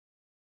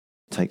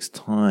 It takes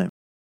time.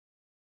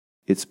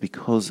 It's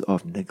because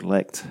of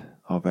neglect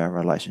of our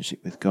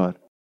relationship with God.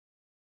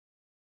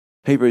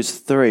 Hebrews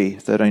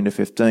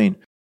 3:13-15.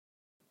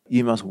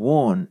 You must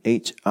warn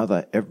each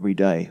other every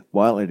day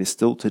while it is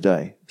still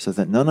today, so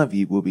that none of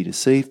you will be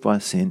deceived by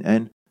sin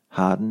and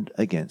hardened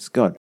against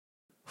God.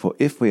 For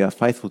if we are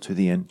faithful to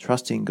the end,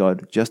 trusting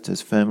God just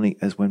as firmly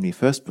as when we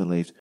first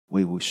believed,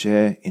 we will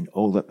share in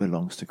all that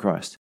belongs to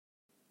Christ.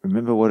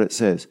 Remember what it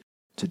says.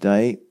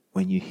 today,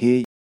 when you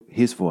hear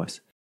his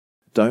voice,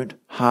 don't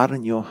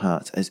harden your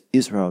hearts as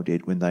Israel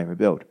did when they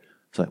rebelled.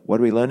 So what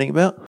are we learning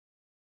about?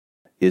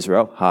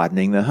 Israel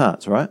hardening their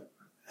hearts, right?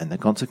 And the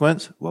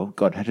consequence? Well,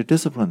 God had to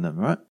discipline them,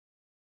 right?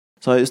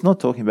 So it's not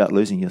talking about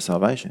losing your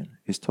salvation.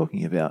 It's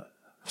talking about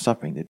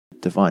suffering the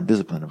divine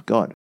discipline of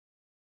God.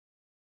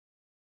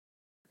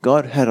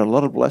 God had a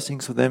lot of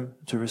blessings for them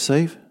to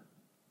receive.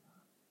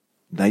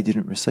 They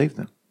didn't receive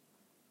them.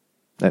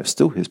 They were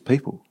still his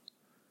people.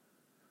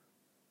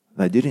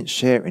 They didn't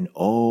share in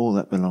all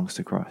that belongs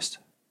to Christ.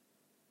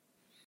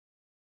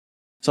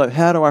 So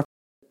how do I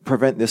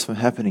prevent this from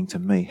happening to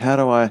me? How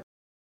do I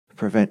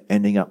prevent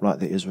ending up like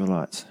the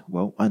Israelites?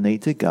 Well, I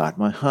need to guard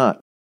my heart.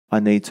 I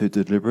need to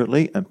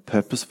deliberately and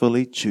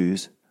purposefully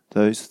choose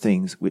those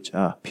things which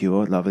are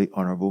pure, lovely,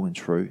 honourable and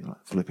true,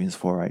 like Philippians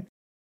 4:8.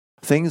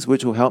 Things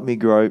which will help me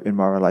grow in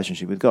my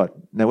relationship with God.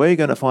 Now, where are you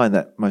going to find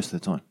that most of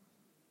the time?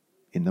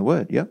 In the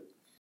Word, yeah?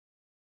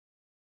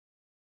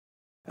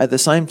 At the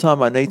same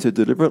time, I need to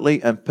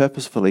deliberately and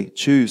purposefully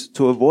choose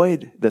to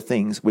avoid the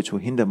things which will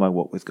hinder my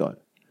walk with God.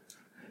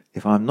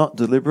 If I'm not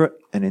deliberate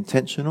and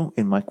intentional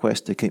in my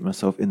quest to keep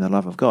myself in the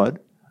love of God,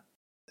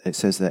 it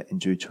says that in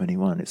Jude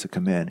 21, it's a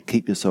command,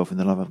 keep yourself in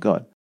the love of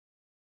God.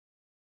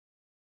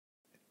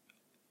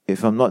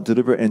 If I'm not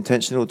deliberate and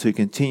intentional to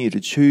continue to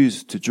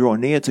choose to draw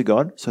near to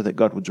God so that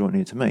God will draw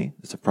near to me,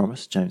 it's a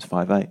promise, James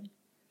 5:8,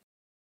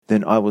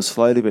 then I will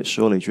slowly but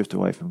surely drift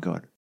away from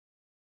God.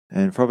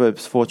 And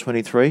Proverbs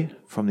 4:23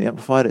 from the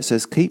Amplified, it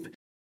says, keep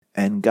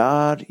and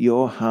guard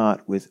your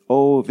heart with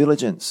all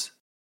diligence,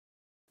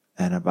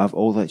 and above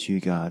all that you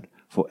guard,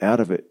 for out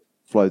of it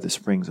flow the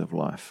springs of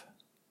life.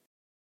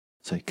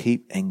 So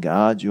keep and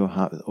guard your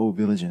heart with all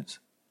diligence.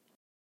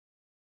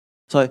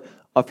 So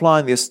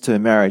applying this to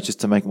marriage just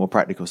to make it more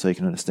practical so you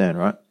can understand,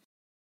 right?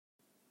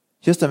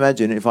 Just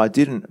imagine if I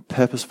didn't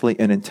purposefully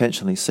and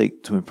intentionally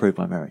seek to improve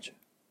my marriage.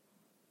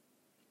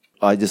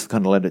 I just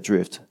kind of let it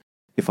drift.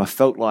 If I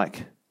felt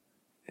like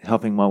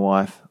helping my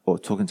wife or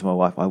talking to my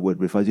wife, I would.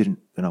 But if I didn't,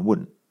 then I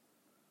wouldn't.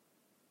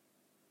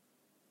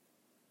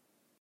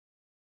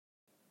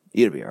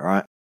 It'd be all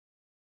right.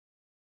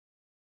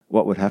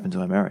 What would happen to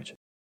my marriage?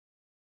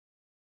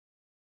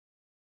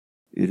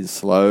 It is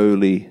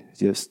slowly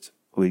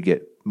we'd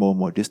get more and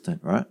more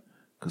distant, right?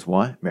 Because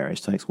why?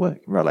 Marriage takes work.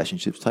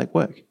 Relationships take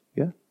work,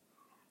 yeah?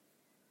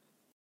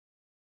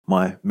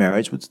 My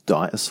marriage would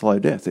die a slow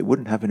death. It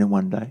wouldn't happen in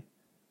one day.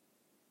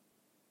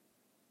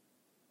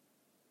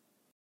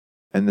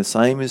 And the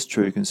same is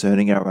true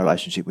concerning our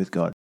relationship with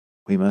God.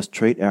 We must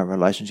treat our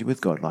relationship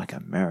with God like a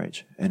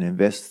marriage and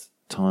invest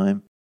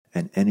time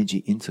and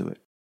energy into it,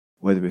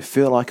 whether we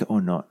feel like it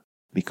or not,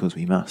 because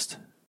we must.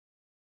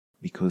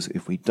 Because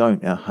if we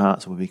don't, our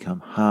hearts will become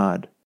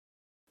hard.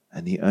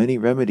 And the only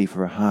remedy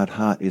for a hard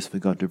heart is for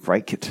God to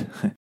break it,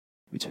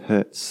 which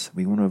hurts.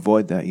 We want to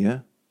avoid that,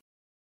 yeah?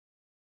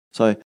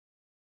 So,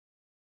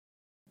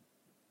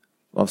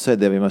 I've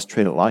said that we must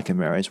treat it like a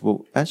marriage.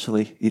 Well,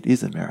 actually, it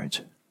is a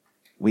marriage.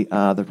 We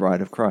are the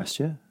bride of Christ,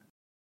 yeah?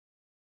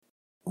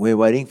 We're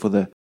waiting for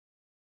the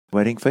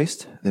wedding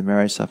feast, the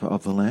marriage supper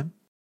of the Lamb.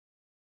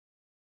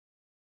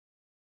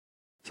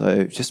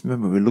 So just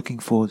remember, we're looking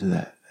forward to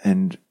that.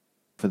 And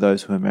for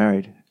those who are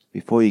married,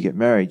 before you get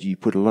married, you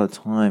put a lot of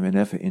time and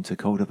effort into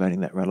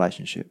cultivating that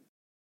relationship.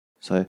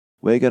 So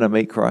we're going to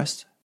meet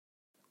Christ.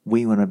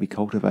 We want to be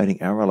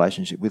cultivating our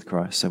relationship with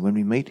Christ. So when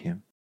we meet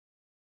him,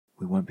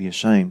 we won't be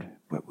ashamed,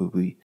 but we'll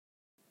be,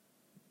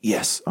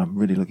 yes, I'm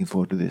really looking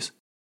forward to this.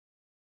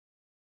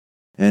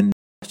 And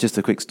just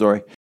a quick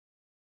story.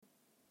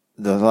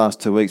 The last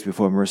 2 weeks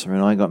before Marissa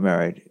and I got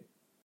married,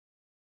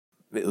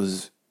 it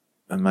was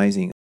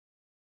amazing.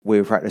 We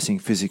were practicing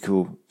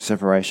physical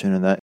separation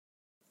and that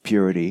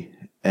purity.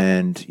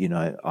 And,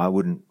 I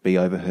wouldn't be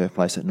over her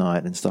place at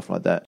night and stuff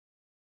like that.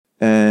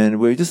 And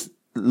we were just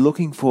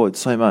looking forward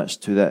so much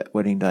to that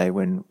wedding day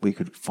when we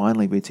could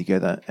finally be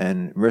together.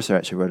 And Marissa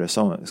actually wrote a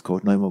song. It was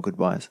called No More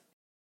Goodbyes.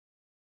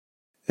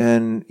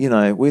 And,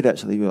 we'd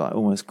actually be like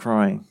almost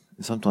crying.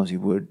 And sometimes we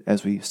would,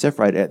 as we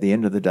separated at the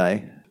end of the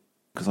day,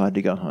 because I had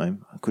to go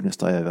home. I couldn't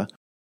stay over.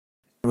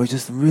 And we're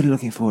just really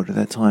looking forward to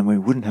that time when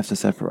we wouldn't have to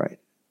separate.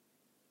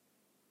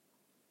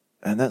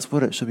 And that's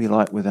what it should be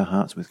like with our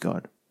hearts with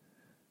God.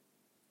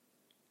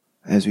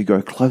 As we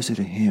grow closer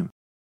to him,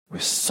 we're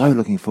so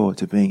looking forward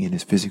to being in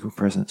his physical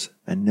presence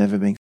and never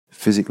being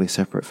physically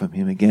separate from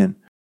him again.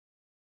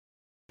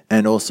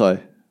 And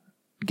also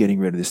getting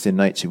rid of the sin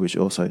nature, which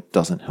also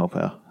doesn't help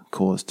our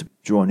cause to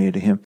draw near to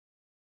him.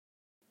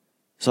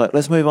 So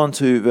let's move on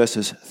to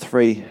verses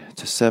 3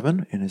 to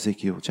 7 in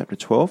Ezekiel chapter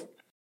 12.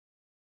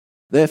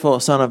 Therefore,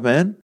 Son of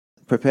man,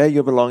 prepare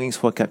your belongings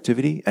for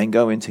captivity and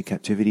go into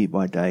captivity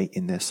by day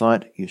in their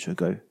sight. You shall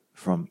go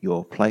from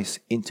your place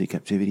into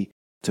captivity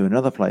to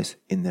another place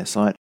in their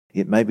sight.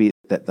 It may be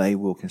that they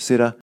will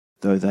consider,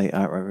 though they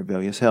are a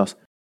rebellious house.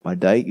 By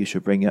day you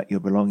shall bring out your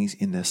belongings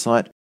in their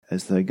sight,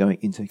 as though going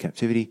into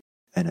captivity,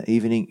 and at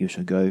evening you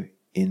shall go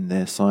in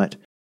their sight.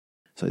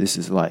 So this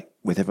is like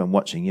with everyone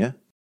watching, yeah?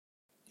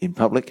 In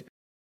public,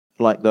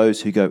 like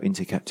those who go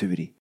into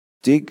captivity.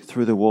 dig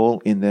through the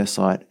wall in their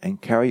sight,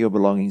 and carry your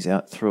belongings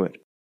out through it.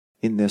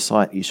 In their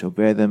sight you shall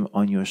bear them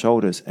on your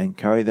shoulders, and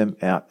carry them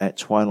out at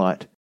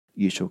twilight.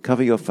 You shall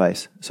cover your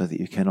face, so that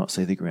you cannot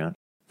see the ground.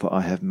 For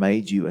I have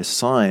made you a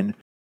sign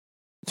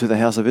to the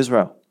house of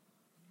Israel.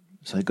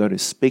 So God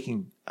is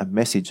speaking a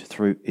message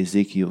through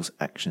Ezekiel's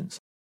actions.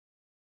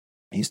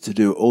 He's to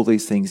do all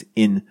these things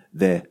in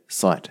their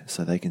sight,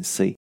 so they can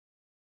see.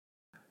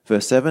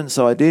 Verse 7,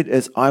 So I did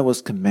as I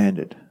was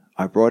commanded.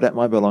 I brought out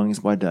my belongings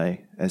by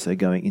day as they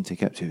going into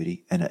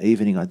captivity, and at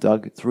evening I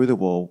dug through the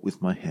wall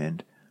with my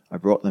hand. I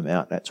brought them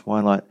out at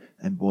twilight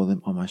and bore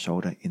them on my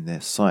shoulder in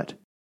their sight.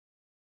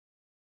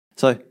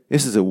 So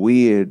this is a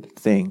weird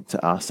thing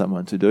to ask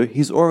someone to do.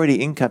 He's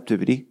already in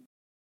captivity,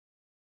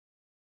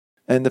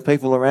 and the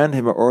people around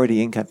him are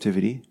already in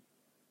captivity,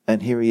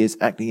 and here he is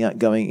acting out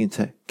going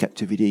into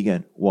captivity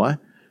again. Why?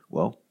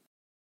 Well,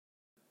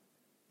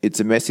 it's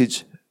a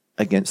message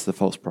against the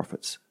false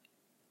prophets.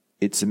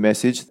 It's a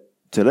message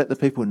to let the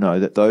people know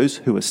that those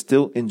who are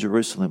still in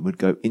Jerusalem would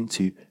go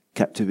into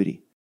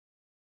captivity.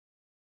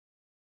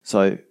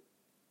 So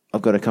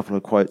I've got a couple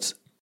of quotes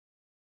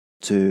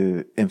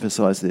to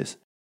emphasize this.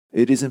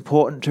 It is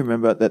important to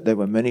remember that there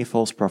were many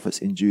false prophets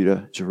in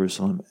Judah,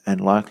 Jerusalem, and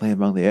likely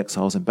among the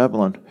exiles in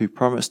Babylon who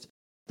promised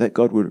that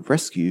God would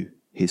rescue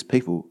his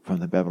people from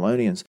the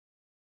Babylonians.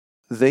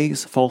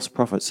 These false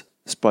prophets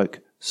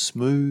spoke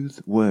smooth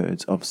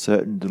words of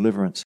certain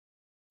deliverance.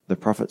 The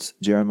prophets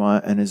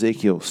Jeremiah and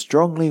Ezekiel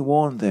strongly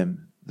warned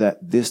them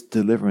that this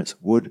deliverance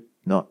would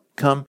not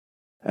come,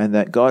 and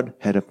that God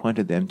had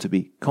appointed them to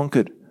be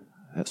conquered.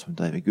 That's from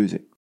David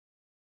Guzik.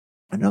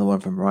 Another one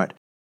from Wright.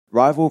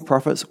 Rival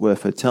prophets were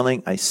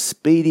foretelling a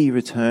speedy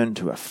return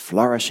to a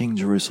flourishing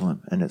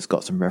Jerusalem. And it's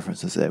got some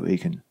references there where you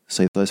can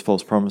see those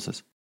false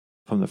promises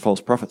from the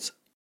false prophets.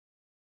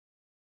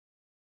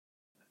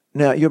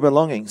 Now, your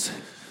belongings.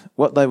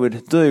 What they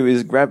would do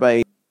is grab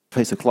a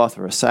piece of cloth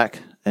or a sack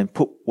and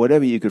put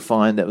whatever you could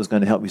find that was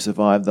going to help you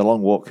survive the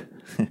long walk.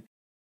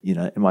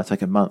 It might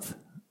take a month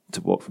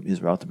to walk from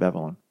Israel to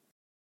Babylon.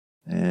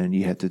 And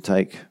you had to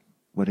take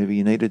whatever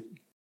you needed.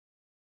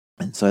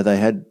 And so they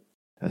had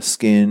a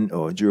skin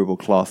or a durable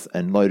cloth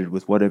and loaded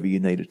with whatever you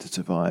needed to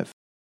survive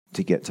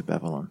to get to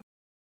Babylon.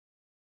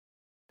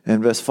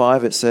 In verse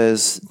 5 it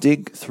says,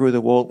 dig through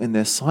the wall in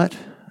their sight.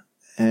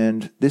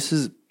 And this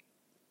is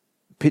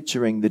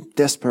picturing the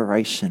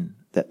desperation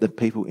that the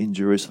people in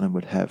Jerusalem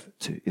would have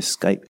to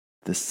escape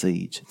the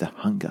siege, the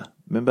hunger.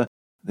 Remember,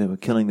 they were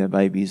killing their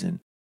babies and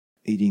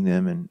eating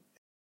them, and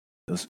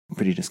it was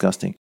pretty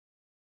disgusting.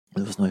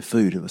 There was no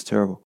food. It was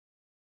terrible.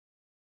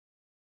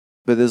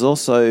 But there's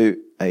also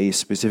a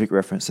specific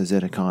reference to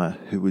Zedekiah,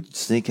 who would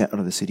sneak out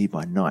of the city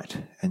by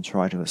night and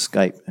try to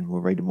escape, and we'll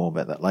read more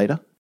about that later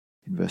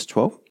in verse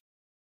 12.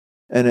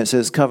 And it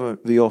says, cover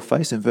your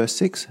face in verse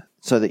 6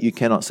 so that you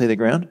cannot see the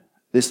ground.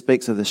 This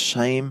speaks of the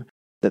shame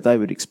that they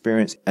would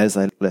experience as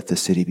they left the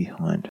city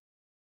behind.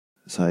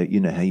 So you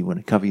know how you want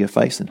to cover your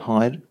face and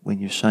hide when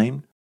you're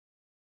shamed.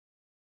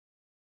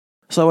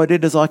 So I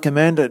did as I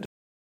commanded.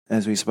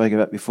 As we spoke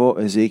about before,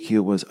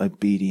 Ezekiel was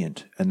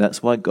obedient, and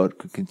that's why God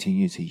could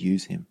continue to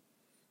use him.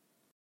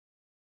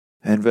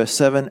 And verse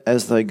 7,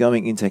 as though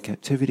going into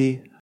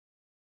captivity,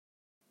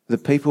 the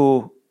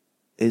people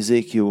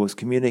Ezekiel was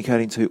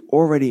communicating to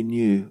already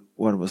knew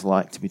what it was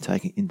like to be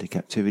taken into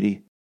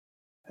captivity,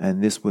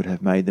 and this would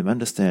have made them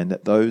understand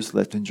that those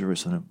left in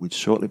Jerusalem would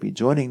shortly be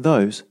joining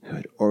those who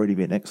had already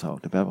been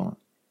exiled to Babylon.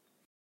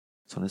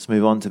 So let's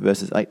move on to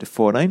verses 8 to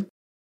 14.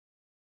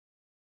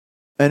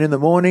 And in the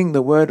morning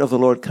the word of the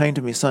Lord came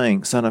to me,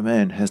 saying, Son of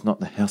man, has not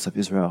the house of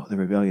Israel, the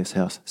rebellious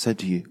house, said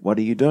to you, what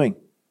are you doing?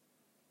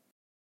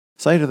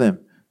 Say to them,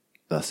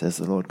 thus says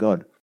the Lord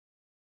God,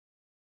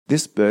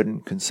 this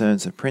burden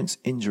concerns the prince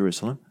in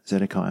Jerusalem,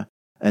 Zedekiah,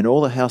 and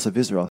all the house of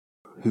Israel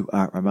who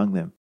are among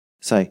them.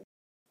 Say,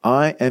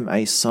 I am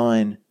a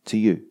sign to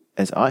you,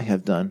 as I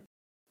have done,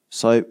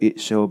 so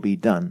it shall be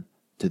done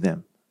to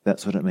them.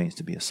 That's what it means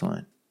to be a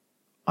sign.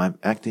 I'm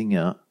acting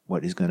out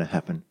what is going to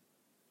happen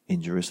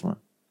in Jerusalem.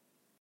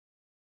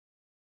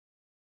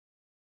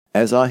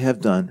 As I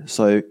have done,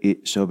 so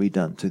it shall be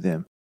done to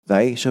them.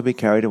 They shall be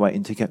carried away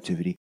into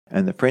captivity,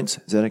 and the prince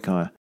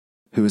Zedekiah,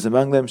 who is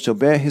among them, shall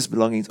bear his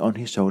belongings on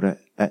his shoulder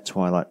at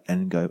twilight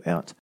and go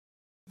out.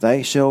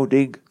 They shall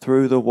dig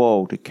through the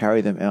wall to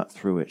carry them out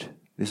through it.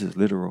 This is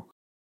literal.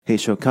 He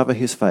shall cover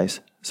his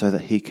face so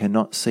that he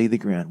cannot see the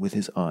ground with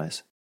his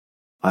eyes.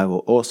 I will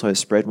also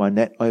spread my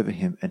net over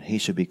him, and he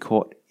shall be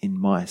caught in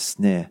my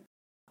snare.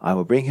 I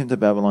will bring him to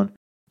Babylon,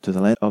 to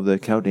the land of the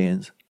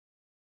Chaldeans.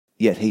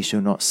 Yet he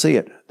shall not see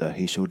it, though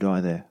he shall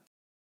die there.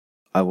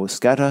 I will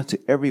scatter to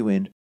every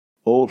wind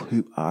all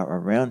who are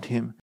around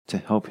him to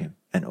help him,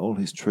 and all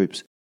his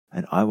troops,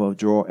 and I will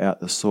draw out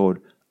the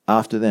sword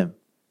after them.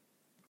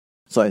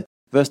 So,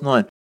 verse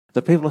 9,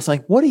 the people are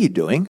saying, what are you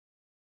doing?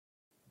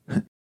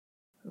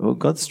 Well,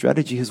 God's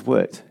strategy has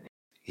worked.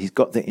 He's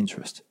got their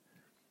interest.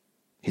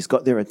 He's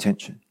got their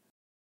attention.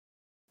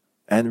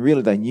 And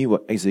really they knew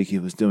what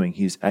Ezekiel was doing.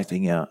 He was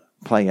acting out,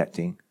 play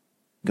acting,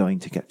 going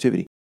to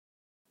captivity,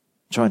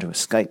 trying to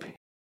escape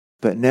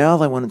But now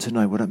they wanted to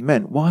know what it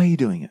meant. Why are you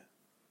doing it?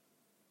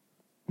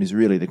 Is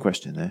really the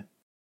question there.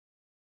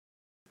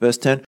 Verse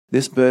 10,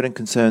 this burden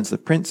concerns the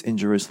prince in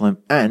Jerusalem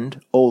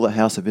and all the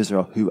house of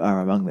Israel who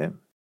are among them.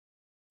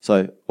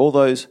 So all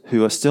those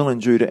who are still in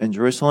Judah and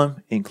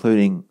Jerusalem,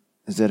 including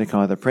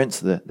Zedekiah the prince,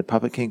 the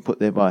puppet king put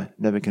there by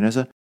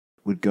Nebuchadnezzar,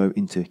 would go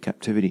into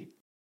captivity.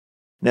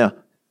 Now,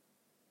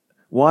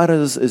 why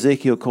does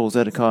Ezekiel call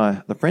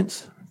Zedekiah the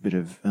prince? A bit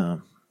of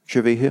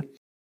trivia here.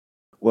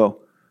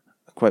 Well,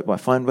 a quote by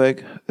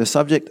Feinberg, the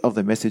subject of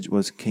the message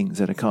was King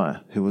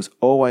Zedekiah, who was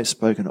always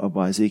spoken of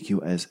by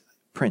Ezekiel as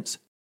prince,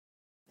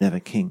 never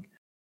king.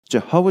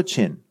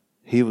 Jehoiachin,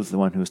 he was the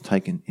one who was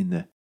taken in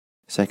the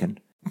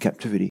second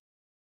captivity,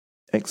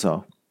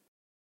 exile,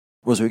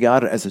 was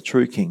regarded as a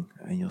true king,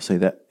 and you'll see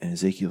that in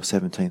Ezekiel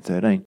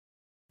 17:13.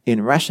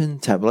 In ration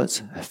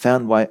tablets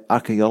found by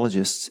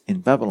archaeologists in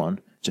Babylon,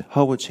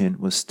 Jehoiachin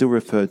was still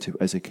referred to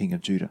as a king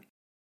of Judah.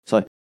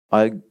 So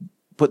I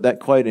put that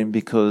quote in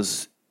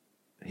because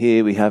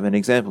here we have an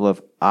example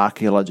of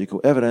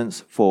archaeological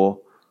evidence for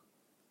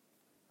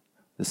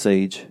the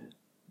siege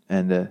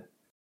and the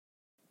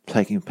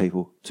taking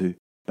people to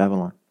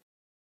Babylon.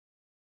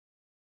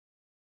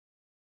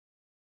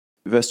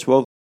 Verse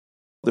 12,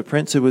 the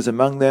prince who was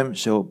among them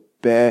shall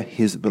bear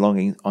his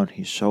belongings on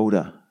his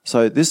shoulder.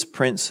 So this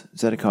prince,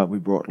 Zedekiah, will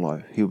be brought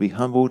low. He'll be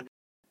humbled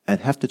and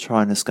have to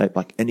try and escape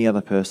like any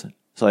other person.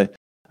 So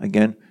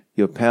again,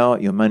 your power,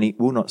 your money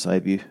will not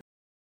save you.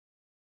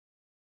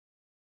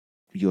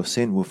 Your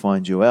sin will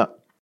find you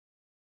out.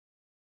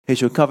 He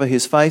shall cover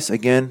his face,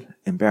 again,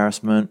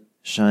 embarrassment,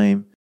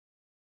 shame.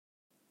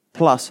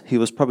 Plus, he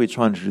was probably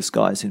trying to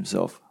disguise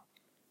himself.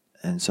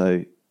 And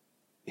so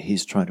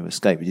he's trying to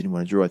escape. He didn't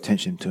want to draw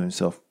attention to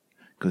himself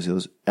because it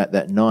was at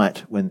that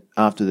night when,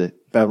 after the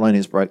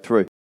Babylonians broke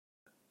through,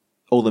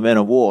 all the men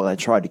of war, they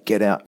tried to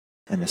get out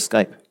and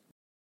escape.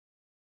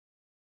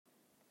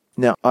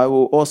 Now, I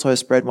will also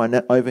spread my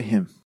net over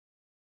him.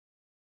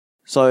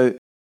 So,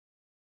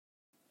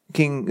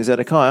 King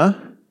Zedekiah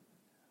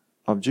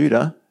of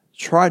Judah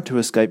tried to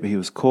escape, but he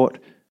was caught,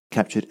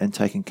 captured, and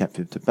taken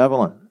captive to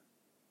Babylon.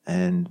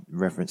 And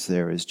reference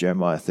there is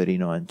Jeremiah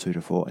 39,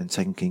 2-4, and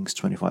 2 Kings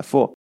 25,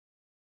 4.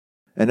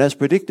 And as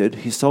predicted,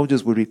 his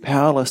soldiers would be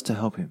powerless to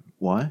help him.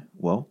 Why?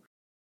 Well,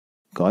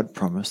 God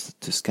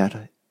promised to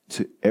scatter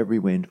to every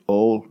wind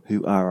all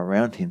who are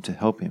around him to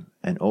help him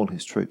and all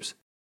his troops.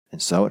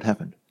 And so it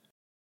happened.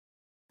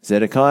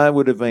 Zedekiah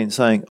would have been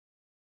saying,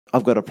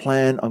 I've got a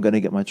plan, I'm going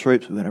to get my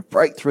troops, we're going to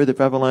break through the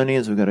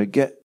Babylonians, we're going to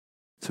get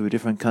to a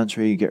different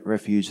country, get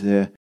refuge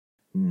there.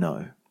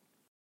 No.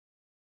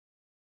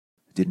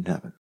 It didn't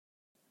happen.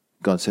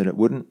 God said it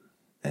wouldn't,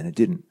 and it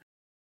didn't.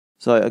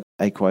 So,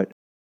 a quote,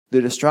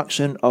 the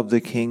destruction of the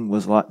king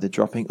was like the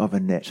dropping of a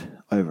net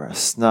over a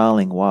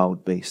snarling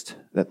wild beast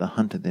that the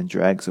hunter then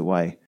drags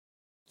away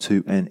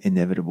to an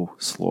inevitable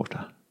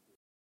slaughter.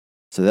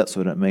 So that's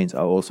what it means. I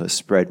also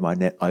spread my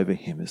net over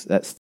him.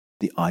 That's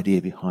the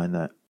idea behind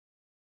that.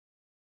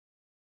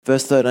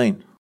 Verse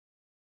 13.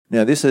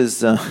 Now this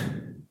has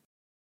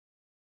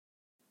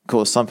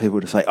caused some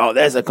people to say, oh,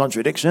 there's a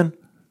contradiction.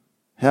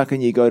 How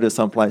can you go to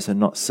some place and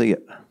not see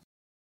it?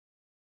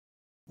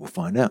 We'll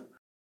find out.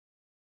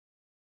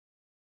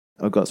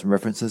 I've got some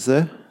references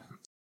there.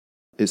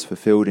 It's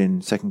fulfilled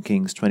in 2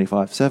 Kings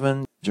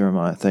 25:7,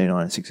 Jeremiah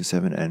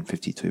 39:6-7, and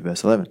 52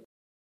 verse 11.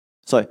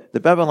 So the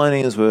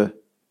Babylonians were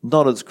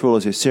not as cruel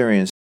as the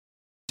Assyrians.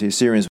 The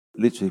Assyrians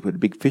literally put a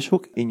big fish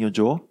hook in your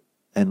jaw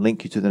and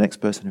link you to the next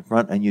person in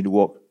front, and you'd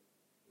walk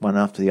one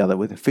after the other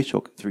with a fish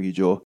hook through your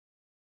jaw.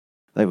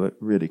 They were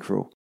really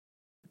cruel.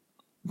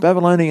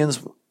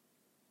 Babylonians,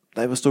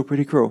 they were still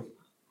pretty cruel.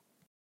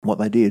 What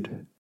they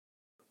did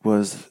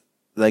was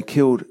they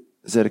killed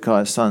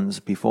Zedekiah's sons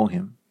before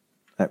him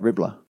at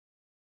Riblah,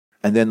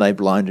 and then they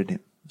blinded him.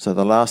 So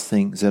the last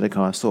thing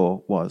Zedekiah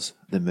saw was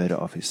the murder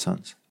of his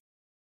sons.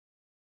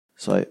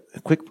 So a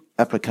quick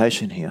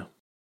application here.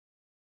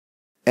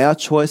 Our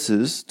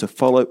choices to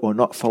follow or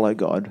not follow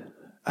God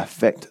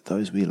affect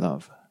those we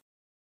love.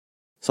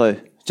 So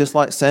just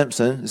like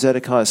Samson,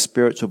 Zedekiah's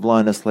spiritual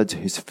blindness led to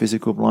his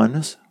physical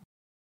blindness.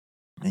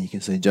 And you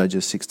can see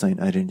Judges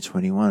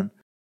 16:18-21.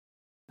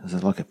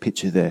 There's like a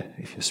picture there.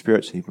 If you're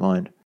spiritually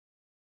blind,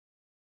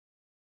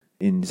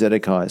 in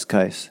Zedekiah's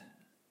case,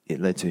 it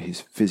led to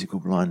his physical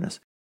blindness.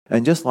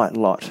 And just like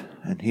Lot,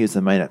 and here's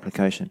the main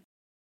application,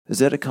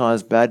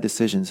 Zedekiah's bad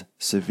decisions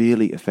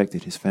severely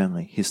affected his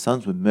family. His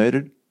sons were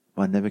murdered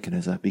by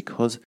Nebuchadnezzar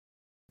because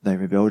they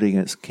rebelled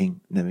against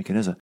King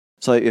Nebuchadnezzar.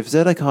 So if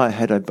Zedekiah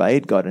had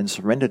obeyed God and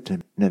surrendered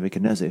to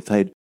Nebuchadnezzar, if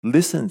they'd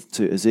listened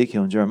to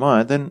Ezekiel and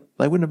Jeremiah, then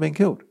they wouldn't have been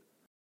killed.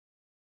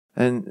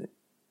 And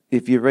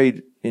if you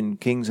read in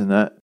Kings and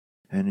that,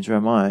 and in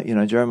Jeremiah,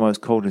 Jeremiah is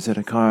called to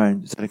Zedekiah,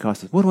 and Zedekiah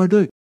says, what do I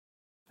do?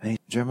 And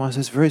Jeremiah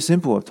says, very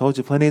simple, I've told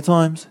you plenty of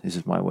times. This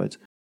is my words.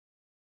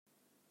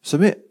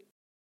 Submit.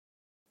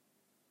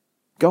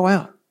 Go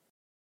out.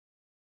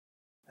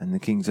 And the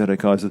king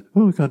Zedekiah says,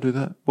 oh, we can't do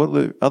that. What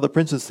will the other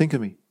princes think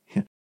of me?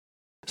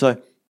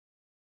 So,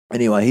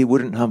 anyway, he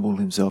wouldn't humble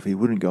himself. He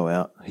wouldn't go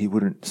out. He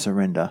wouldn't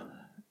surrender.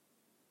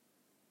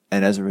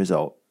 And as a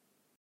result,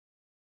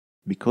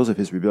 because of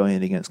his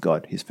rebellion against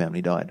God, his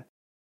family died.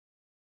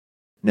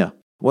 Now,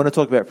 I want to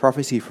talk about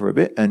prophecy for a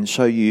bit and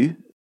show you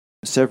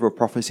several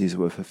prophecies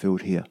were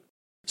fulfilled here.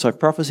 So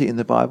prophecy in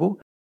the Bible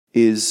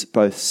is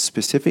both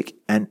specific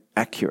and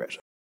accurate.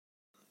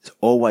 It's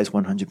always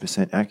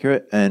 100%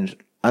 accurate, and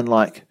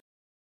unlike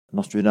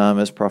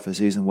Nostradamus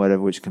prophecies and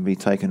whatever, which can be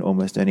taken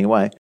almost any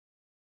way,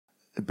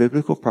 the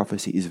biblical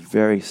prophecy is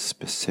very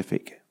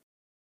specific.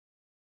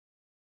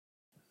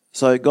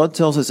 So God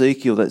tells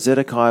Ezekiel that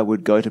Zedekiah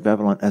would go to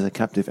Babylon as a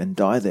captive and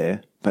die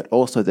there, but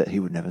also that he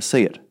would never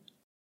see it.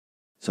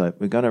 So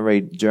we're going to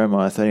read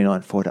Jeremiah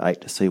 39,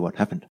 4-8 to see what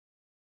happened.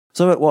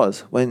 So it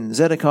was, when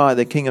Zedekiah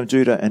the king of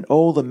Judah and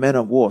all the men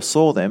of war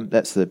saw them,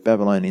 that's the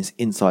Babylonians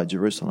inside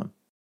Jerusalem,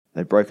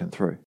 they'd broken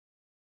through,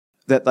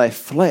 that they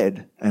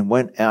fled and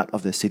went out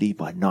of the city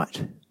by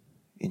night.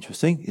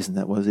 Interesting, isn't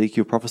that what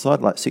Ezekiel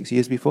prophesied like 6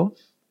 years before?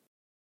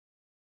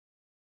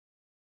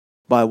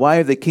 By way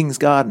of the king's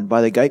garden,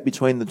 by the gate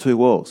between the two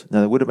walls. Now,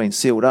 they would have been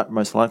sealed up,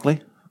 most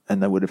likely,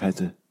 and they would have had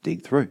to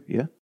dig through,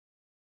 yeah?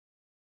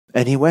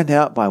 And he went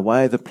out by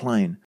way of the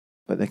plain,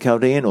 but the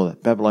Chaldean or the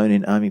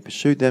Babylonian army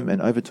pursued them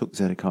and overtook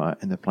Zedekiah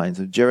in the plains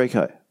of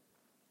Jericho.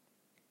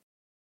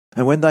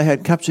 And when they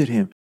had captured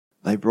him,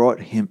 they brought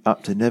him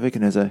up to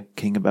Nebuchadnezzar,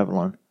 king of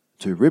Babylon,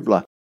 to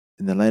Riblah,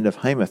 in the land of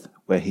Hamath,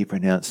 where he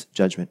pronounced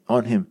judgment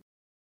on him.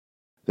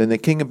 Then the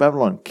king of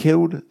Babylon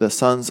killed the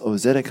sons of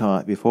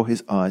Zedekiah before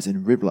his eyes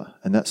in Riblah,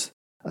 and that's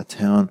a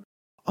town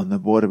on the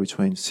border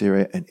between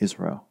Syria and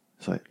Israel.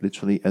 So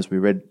literally, as we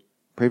read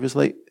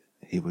previously,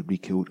 he would be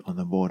killed on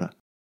the border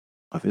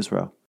of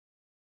Israel.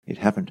 It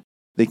happened.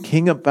 The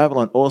king of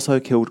Babylon also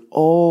killed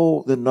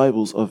all the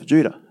nobles of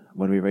Judah.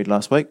 What did we read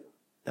last week?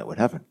 That would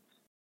happen.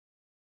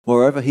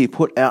 Moreover, he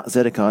put out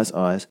Zedekiah's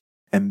eyes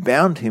and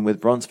bound him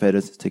with bronze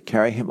fetters to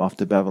carry him off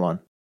to Babylon.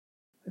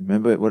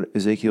 Remember what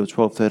Ezekiel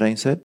 12:13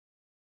 said?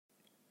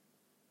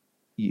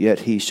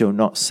 Yet he shall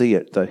not see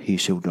it, though he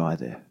shall die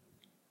there.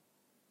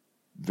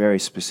 Very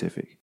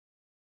specific.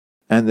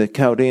 And the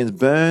Chaldeans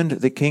burned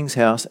the king's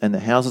house and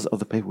the houses of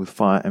the people with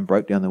fire and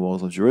broke down the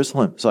walls of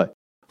Jerusalem. So,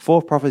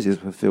 4 prophecies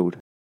were fulfilled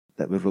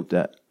that we've looked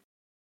at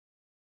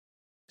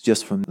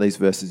just from these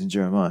verses in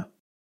Jeremiah.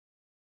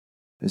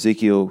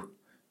 Ezekiel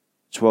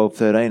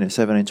 12:13 and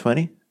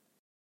 17:20.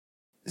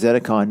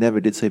 Zedekiah never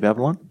did see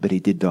Babylon, but he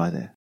did die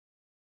there.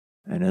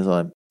 And as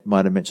I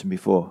might have mentioned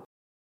before,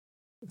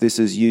 this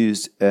is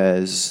used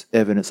as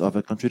evidence of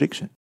a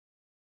contradiction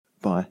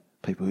by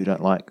people who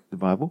don't like the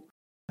Bible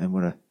and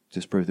want to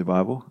disprove the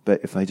Bible.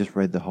 But if they just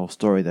read the whole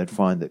story, they'd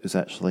find that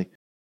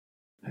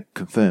it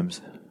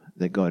confirms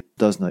that God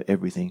does know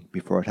everything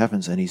before it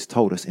happens, and he's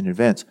told us in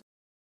advance.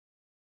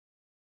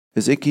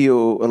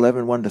 Ezekiel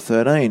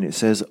 11:1-13, it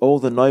says, all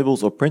the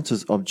nobles or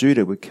princes of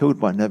Judah were killed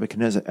by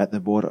Nebuchadnezzar at the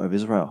border of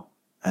Israel.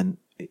 And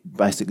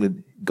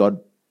basically, God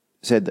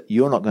said that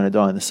you're not going to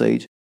die in the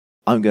siege.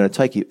 I'm going to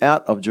take you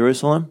out of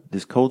Jerusalem,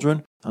 this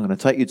cauldron. I'm going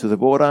to take you to the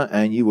border,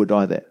 and you will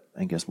die there.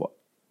 And guess what?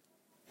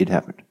 It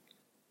happened.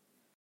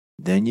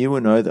 Then you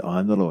will know that I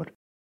am the Lord.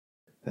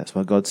 That's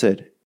what God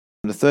said.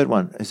 And the third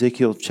one,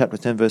 Ezekiel chapter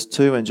 10, verse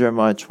 2, and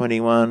Jeremiah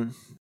 21,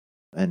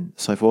 and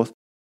so forth.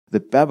 The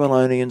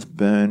Babylonians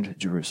burned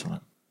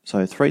Jerusalem.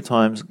 So 3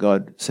 times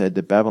God said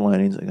the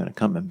Babylonians are going to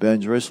come and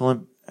burn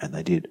Jerusalem, and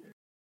they did.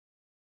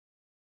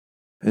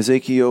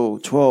 Ezekiel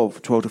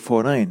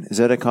 12:12-14,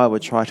 Zedekiah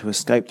would try to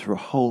escape through a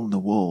hole in the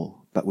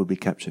wall, but would be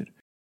captured.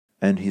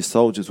 And his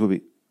soldiers would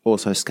be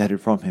also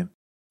scattered from him.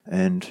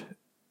 And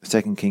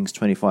 2 Kings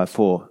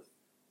 25:4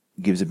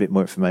 gives a bit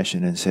more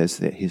information and says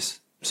that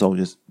his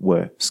soldiers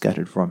were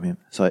scattered from him.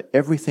 So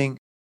everything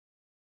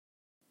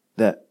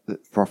that the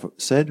prophet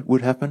said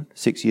would happen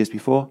 6 years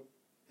before,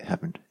 it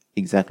happened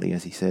exactly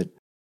as he said.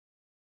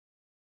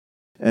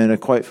 And a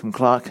quote from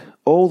Clark,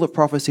 all the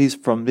prophecies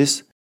from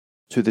this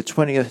to the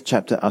 20th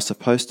chapter are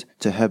supposed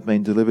to have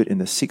been delivered in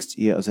the 6th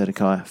year of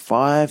Zedekiah,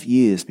 5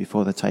 years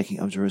before the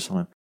taking of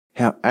Jerusalem.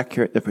 How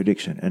accurate the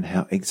prediction and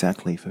how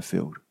exactly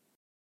fulfilled.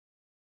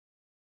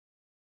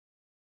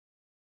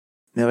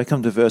 Now we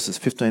come to verses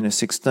 15 and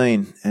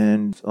 16,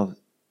 and I'll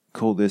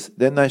call this,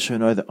 then they shall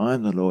know that I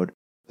am the Lord.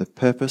 The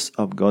purpose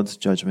of God's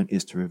judgment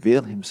is to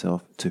reveal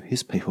himself to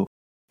his people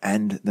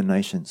and the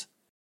nations.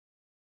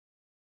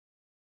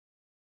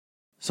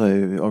 So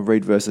I'll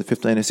read verses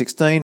 15 and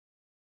 16.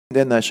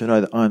 Then they shall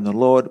know that I am the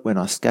Lord when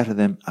I scatter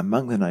them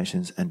among the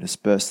nations and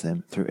disperse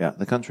them throughout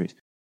the countries.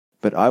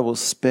 But I will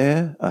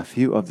spare a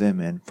few of their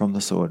men from the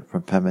sword,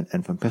 from famine,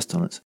 and from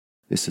pestilence.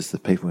 This is the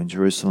people in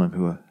Jerusalem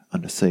who are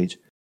under siege.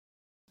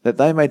 That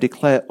they may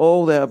declare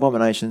all their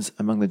abominations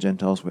among the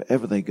Gentiles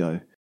wherever they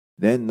go.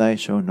 Then they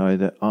shall know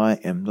that I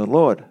am the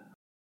Lord.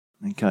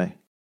 Okay.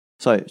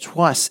 So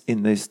twice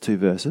in these 2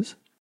 verses,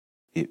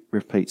 it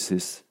repeats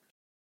this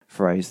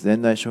phrase,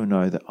 then they shall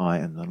know that I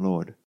am the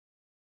Lord.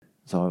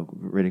 So I'll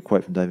read a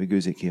quote from David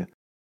Guzik here.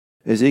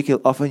 Ezekiel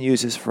often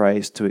used this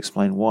phrase to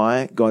explain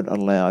why God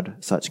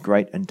allowed such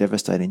great and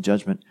devastating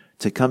judgment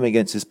to come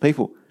against his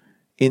people.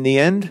 In the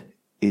end,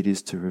 it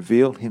is to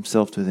reveal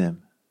himself to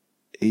them,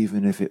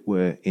 even if it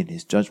were in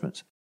his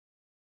judgments.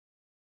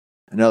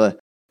 Another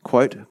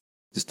quote,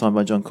 this time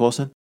by John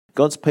Corson: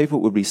 God's people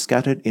would be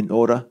scattered in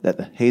order that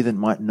the heathen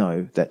might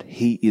know that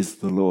he is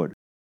the Lord.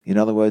 In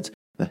other words,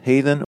 the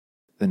heathen,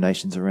 the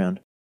nations around,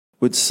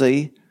 would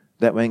see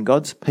that when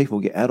God's people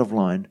get out of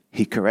line,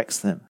 he corrects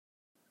them.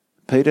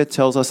 Peter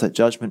tells us that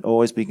judgment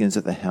always begins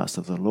at the house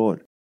of the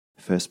Lord.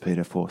 1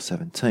 Peter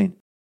 4:17.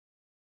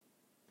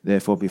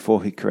 Therefore,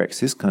 before he corrects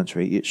his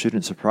country, it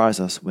shouldn't surprise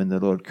us when the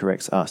Lord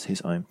corrects us,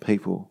 his own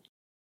people.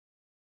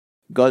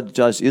 God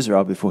judged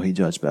Israel before he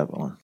judged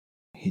Babylon.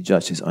 He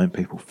judged his own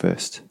people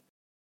first.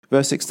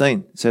 Verse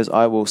 16 says,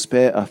 I will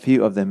spare a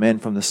few of their men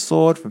from the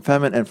sword, from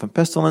famine, and from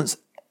pestilence,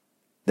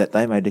 that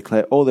they may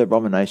declare all their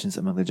abominations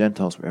among the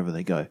Gentiles wherever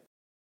they go.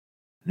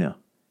 Now,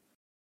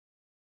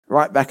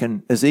 right back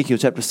in Ezekiel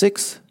chapter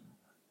 6,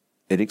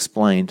 it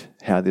explained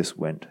how this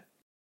went.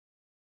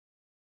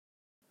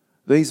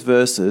 These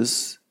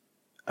verses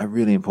are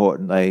really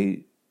important.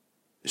 They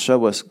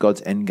show us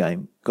God's end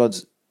game,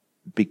 God's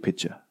big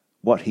picture,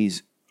 what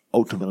he's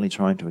ultimately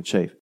trying to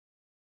achieve.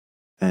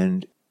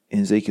 And in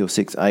Ezekiel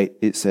 6:8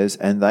 it says,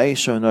 And they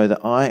shall know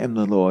that I am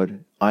the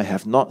Lord. I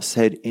have not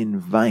said in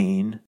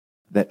vain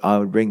that I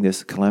would bring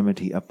this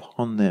calamity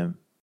upon them.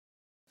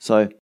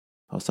 So,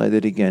 I'll say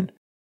that again.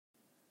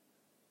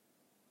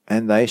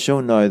 And they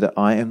shall know that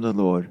I am the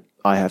Lord.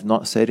 I have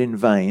not said in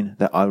vain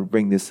that I would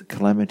bring this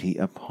calamity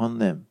upon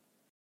them.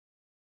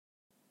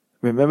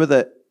 Remember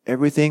that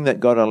everything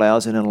that God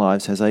allows in our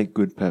lives has a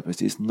good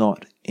purpose. It's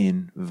not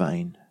in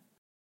vain.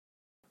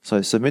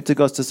 So submit to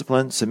God's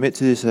discipline, submit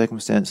to the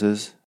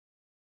circumstances,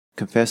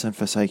 confess and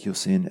forsake your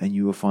sin, and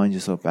you will find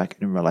yourself back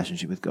in a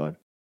relationship with God,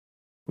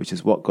 which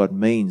is what God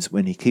means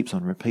when he keeps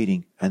on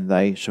repeating, and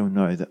they shall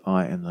know that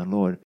I am the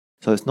Lord.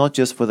 So it's not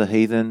just for the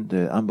heathen,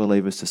 the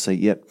unbelievers to see,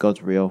 yep,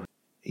 God's real.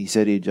 He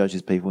said he'd judge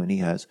his people, and he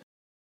has.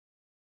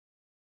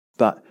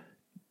 But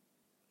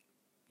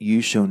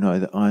you shall know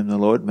that I am the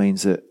Lord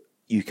means that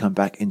you come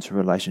back into a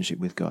relationship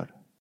with God.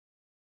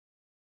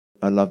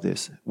 I love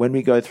this. When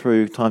we go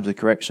through times of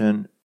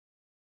correction,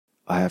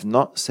 I have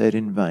not said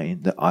in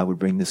vain that I would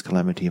bring this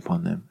calamity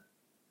upon them.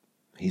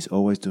 He's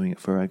always doing it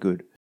for our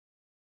good.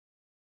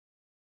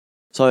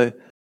 So,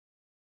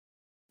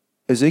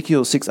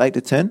 Ezekiel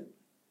 6:8-10,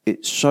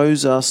 it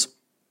shows us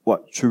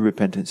what true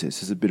repentance is.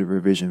 This is a bit of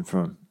revision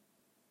from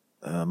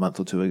a month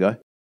or two ago.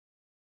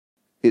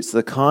 It's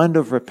the kind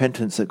of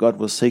repentance that God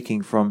was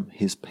seeking from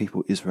his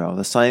people Israel,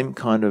 the same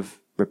kind of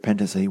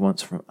repentance that he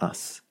wants from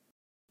us,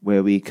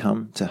 where we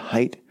come to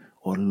hate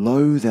or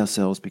loathe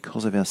ourselves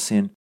because of our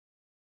sin,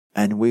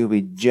 and we will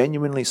be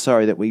genuinely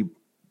sorry that we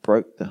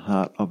broke the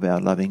heart of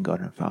our loving God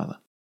and Father.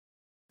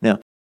 Now,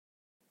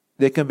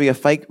 there can be a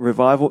fake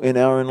revival in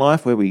our own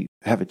life where we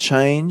have a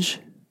change,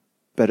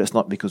 but it's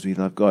not because we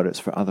love God, it's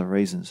for other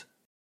reasons.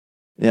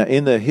 Now,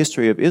 in the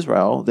history of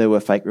Israel, there were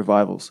fake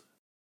revivals.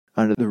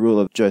 Under the rule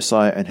of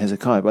Josiah and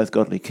Hezekiah, both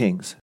godly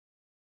kings,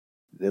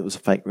 there was a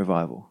fake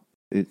revival.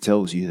 It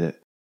tells you that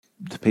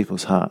the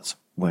people's hearts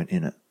weren't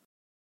in it.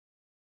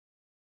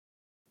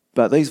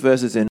 But these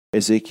verses in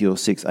Ezekiel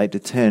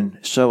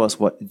 6:8-10 show us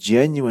what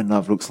genuine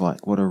love looks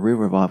like, what a real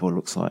revival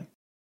looks like,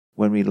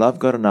 when we love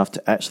God enough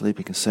to actually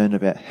be concerned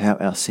about how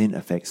our sin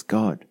affects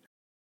God.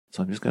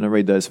 So I'm just going to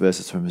read those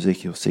verses from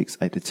Ezekiel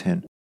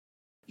 6:8-10.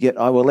 Yet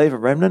I will leave a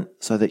remnant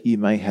so that you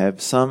may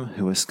have some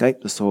who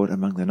escape the sword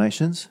among the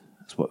nations.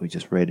 That's what we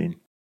just read in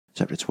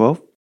chapter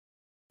 12.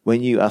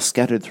 When you are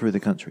scattered through the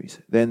countries,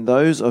 then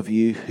those of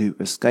you who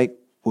escape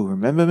will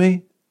remember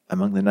me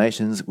among the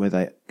nations where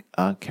they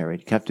are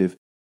carried captive,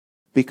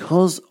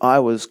 because I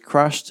was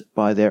crushed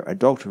by their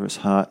adulterous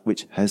heart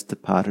which has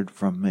departed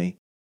from me,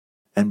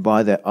 and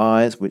by their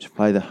eyes which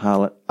play the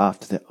harlot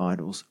after their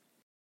idols.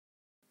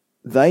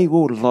 They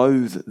will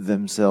loathe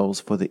themselves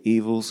for the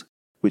evils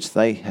which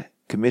they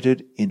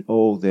committed in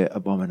all their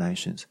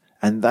abominations,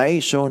 and they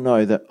shall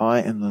know that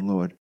I am the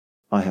Lord.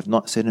 I have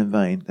not said in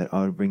vain that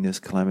I would bring this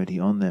calamity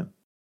on them.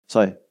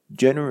 So,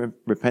 genuine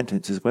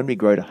repentance is when we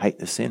grow to hate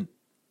the sin.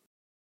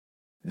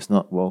 It's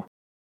not, well,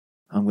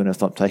 I'm going to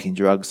stop taking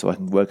drugs so I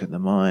can work at the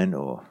mine,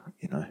 or,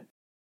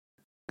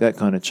 that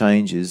kind of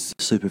change is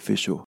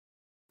superficial.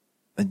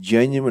 A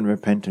genuine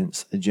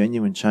repentance, a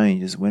genuine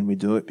change is when we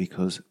do it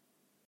because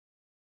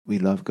we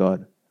love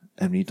God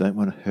and we don't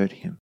want to hurt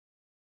him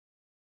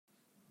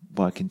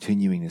by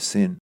continuing to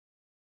sin.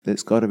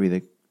 That's got to be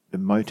the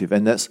motive.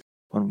 And that's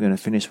what I'm going to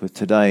finish with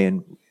today,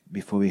 and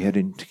before we head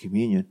into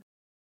communion.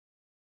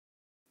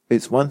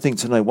 It's one thing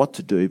to know what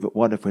to do, but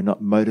what if we're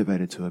not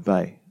motivated to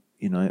obey?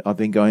 I've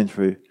been going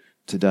through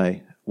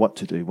today what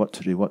to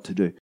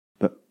do.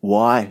 But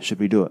why should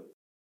we do it?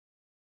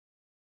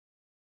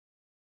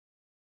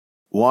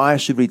 Why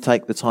should we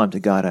take the time to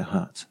guard our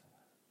hearts?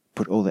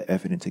 Put all the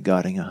effort into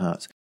guarding our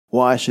hearts.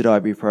 Why should I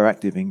be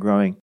proactive in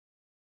growing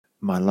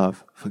my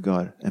love for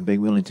God and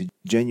being willing to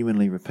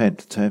genuinely repent,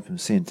 to turn from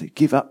sin, to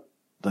give up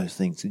those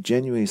things, to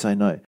genuinely say,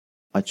 no,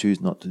 I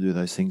choose not to do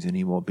those things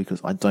anymore because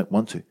I don't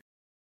want to?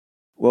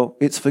 Well,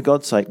 it's for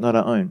God's sake, not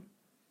our own.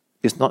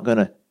 It's not going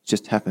to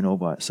just happen all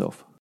by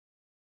itself.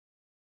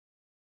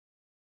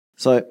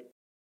 So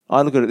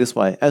I look at it this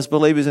way. As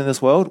believers in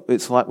this world,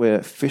 it's like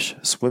we're fish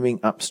swimming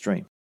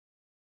upstream.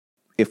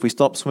 If we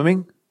stop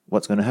swimming,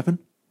 what's going to happen?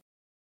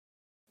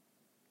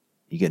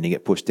 You're going to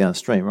get pushed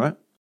downstream, right?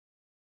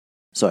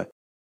 So,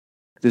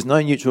 there's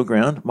no neutral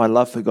ground. My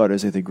love for God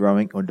is either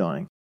growing or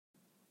dying.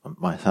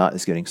 My heart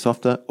is getting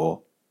softer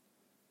or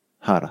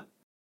harder.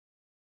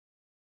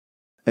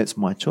 It's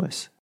my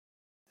choice.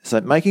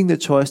 So making the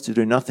choice to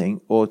do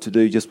nothing or to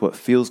do just what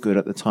feels good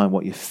at the time,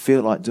 what you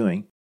feel like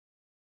doing,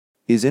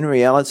 is in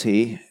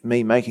reality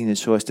me making the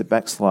choice to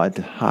backslide,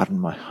 to harden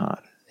my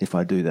heart if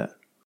I do that.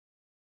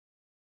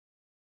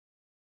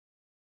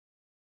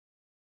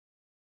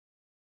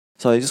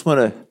 So I just want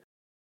to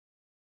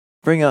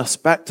bring us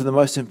back to the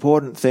most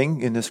important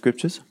thing in the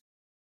scriptures.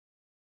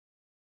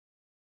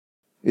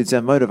 It's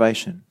our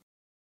motivation.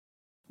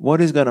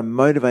 What is going to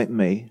motivate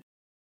me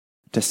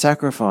to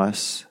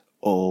sacrifice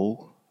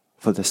all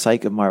for the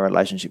sake of my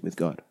relationship with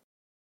God?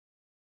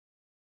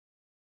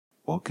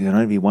 Well, there can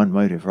only be one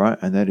motive, right?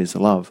 And that is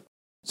love.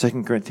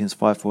 2 Corinthians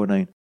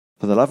 5:14.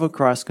 For the love of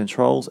Christ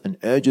controls and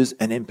urges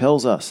and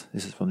impels us.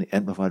 This is from the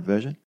Amplified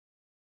Version.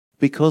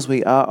 Because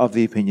we are of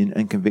the opinion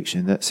and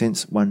conviction that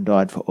since one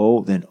died for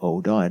all, then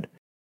all died.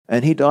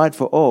 And he died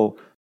for all,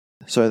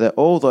 so that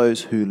all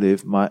those who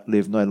live might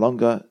live no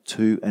longer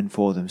to and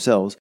for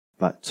themselves,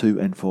 but to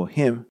and for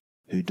him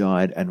who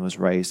died and was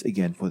raised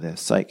again for their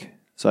sake.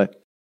 So,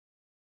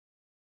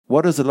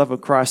 what does the love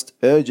of Christ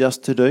urge us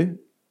to do?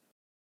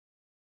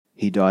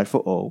 He died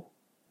for all,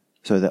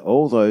 so that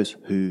all those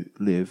who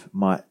live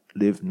might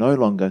live no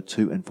longer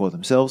to and for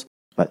themselves,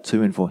 but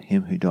to and for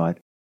him who died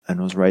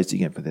and was raised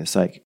again for their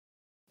sake.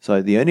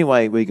 So the only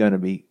way we're going to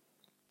be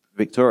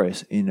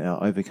victorious in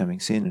our overcoming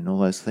sin and all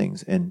those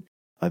things and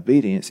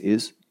obedience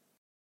is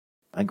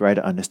a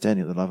greater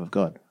understanding of the love of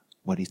God,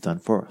 what he's done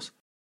for us.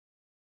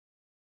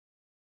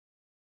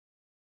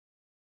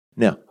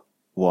 Now,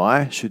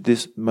 why should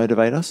this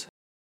motivate us?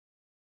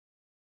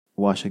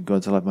 Why should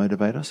God's love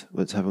motivate us?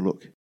 Let's have a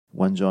look.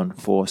 1 John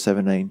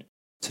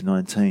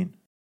 4:17-19.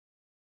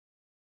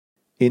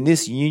 In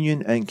this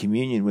union and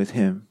communion with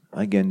him,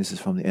 again this is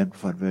from the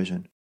Amplified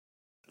Version,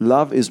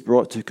 love is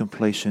brought to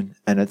completion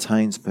and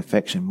attains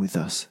perfection with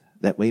us,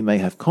 that we may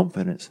have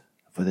confidence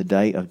for the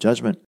day of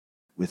judgment,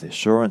 with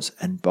assurance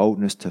and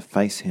boldness to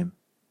face him.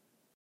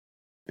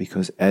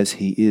 Because as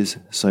he is,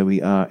 so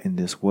we are in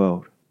this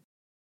world.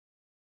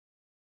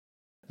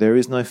 There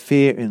is no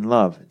fear in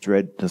love,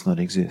 dread does not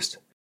exist.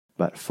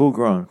 But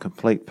full-grown,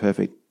 complete,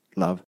 perfect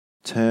love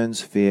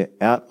turns fear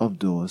out of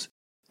doors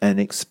and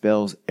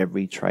expels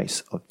every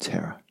trace of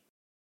terror.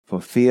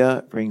 For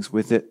fear brings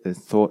with it the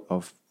thought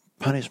of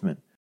punishment,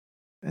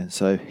 and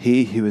so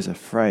he who is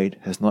afraid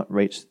has not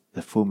reached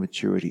the full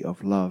maturity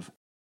of love.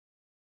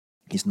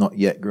 He's not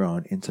yet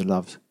grown into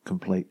love's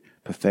complete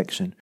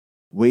perfection.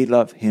 We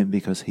love him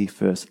because he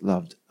first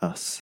loved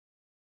us.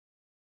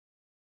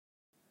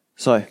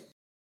 So,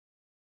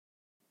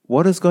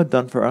 what has God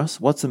done for us?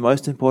 What's the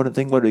most important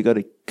thing? What do we got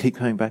to keep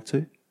coming back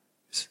to?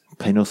 It's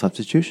penal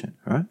substitution,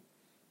 right?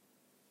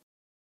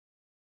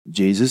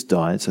 Jesus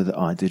died so that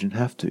I didn't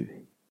have to.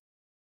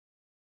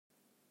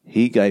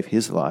 He gave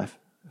his life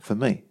for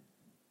me,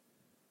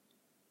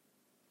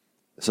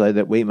 so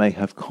that we may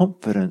have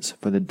confidence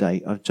for the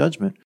day of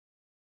judgment.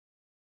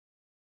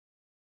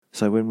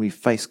 So when we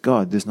face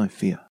God, there's no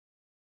fear.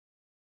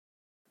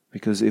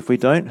 Because if we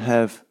don't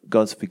have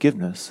God's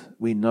forgiveness,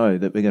 we know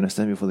that we're going to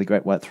stand before the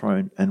great white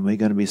throne and we're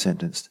going to be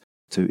sentenced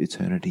to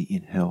eternity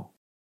in hell.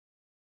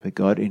 But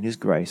God, in his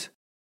grace,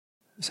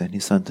 sent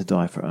his Son to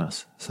die for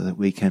us so that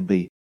we can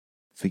be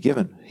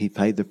forgiven. He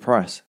paid the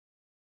price.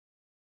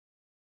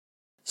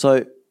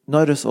 So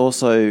notice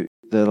also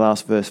the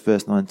last verse,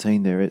 verse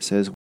 19 there, it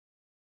says,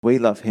 we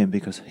love him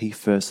because he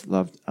first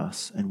loved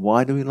us. And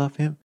why do we love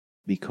him?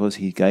 Because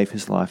he gave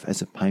his life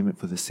as a payment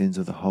for the sins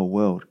of the whole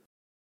world.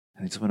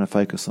 And I just want to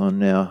focus on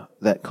now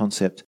that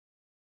concept.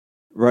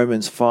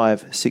 Romans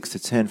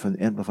 5:6-10 from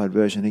the Amplified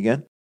Version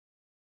again.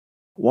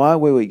 Why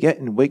were we yet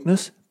in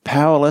weakness,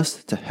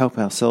 powerless to help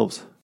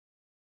ourselves?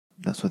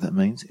 That's what that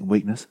means, in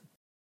weakness.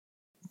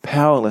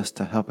 Powerless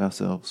to help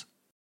ourselves.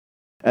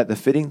 At the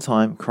fitting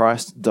time,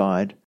 Christ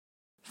died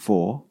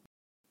for,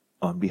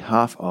 on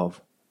behalf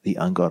of, the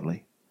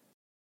ungodly.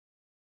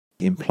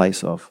 In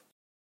place of.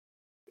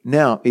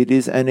 Now, it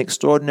is an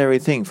extraordinary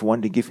thing for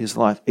one to give his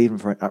life even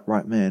for an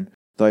upright man,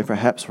 though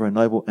perhaps for a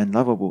noble and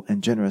lovable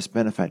and generous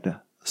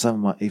benefactor, some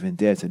might even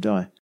dare to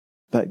die.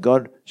 But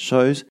God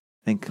shows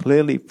and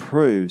clearly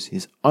proves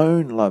his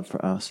own love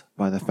for us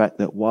by the fact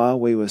that while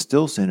we were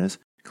still sinners,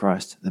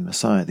 Christ, the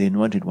Messiah, the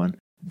Anointed One,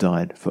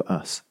 died for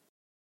us.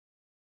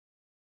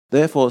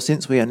 Therefore,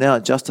 since we are now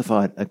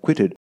justified,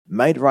 acquitted,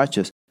 made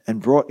righteous,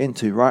 and brought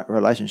into right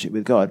relationship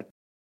with God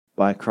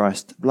by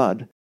Christ's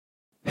blood,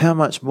 how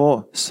much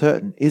more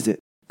certain is it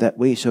that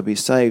we shall be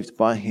saved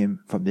by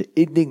him from the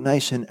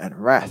indignation and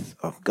wrath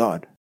of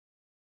God?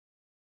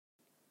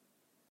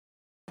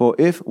 For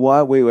if,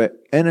 while we were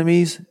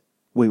enemies,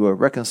 we were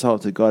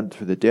reconciled to God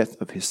through the death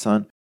of his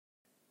Son,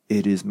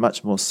 it is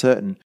much more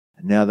certain,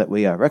 now that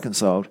we are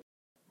reconciled,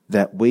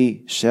 that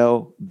we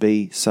shall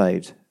be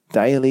saved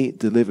daily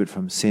delivered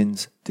from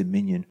sin's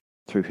dominion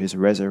through his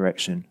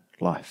resurrection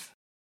life.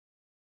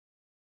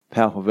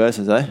 Powerful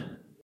verses, eh?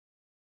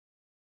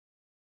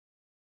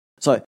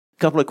 So, a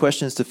couple of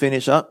questions to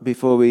finish up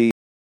before we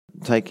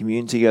take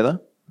communion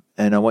together.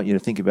 And I want you to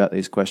think about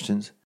these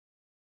questions.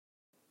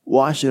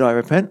 Why should I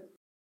repent?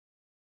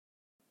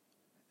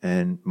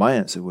 And my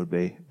answer would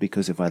be,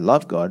 because if I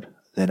love God,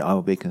 then I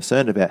will be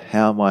concerned about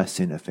how my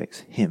sin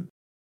affects him.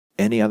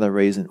 Any other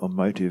reason or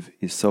motive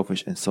is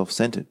selfish and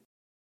self-centered.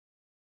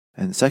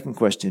 And the second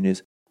question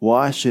is,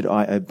 why should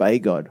I obey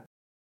God?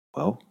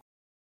 Well,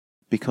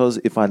 because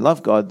if I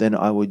love God, then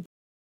I would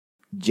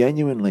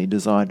genuinely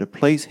desire to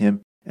please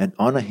him and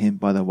honor him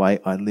by the way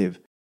I live,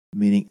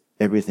 meaning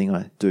everything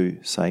I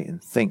do, say,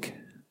 and think.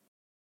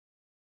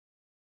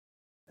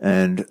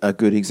 And a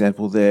good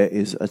example there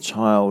is a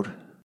child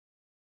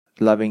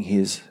loving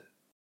his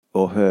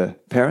or her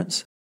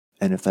parents.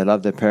 And if they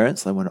love their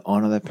parents, they want to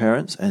honor their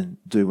parents and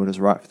do what is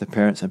right for their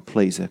parents and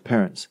please their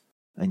parents.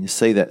 And you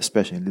see that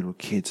especially in little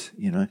kids,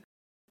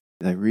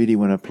 They really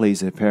want to please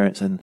their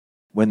parents. And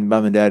when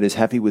mum and dad is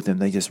happy with them,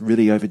 they're just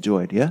really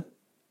overjoyed, yeah?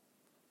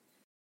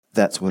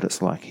 That's what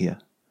it's like here.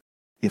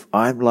 If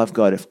I love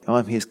God, if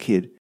I'm his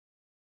kid,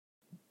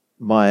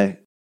 my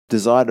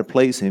desire to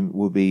please him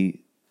will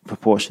be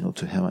proportional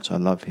to how much I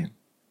love him.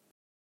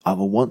 I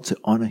will want to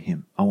honor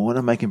him. I want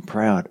to make him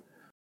proud.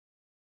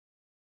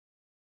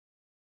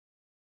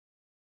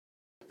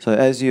 So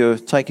as you're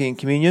taking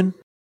communion,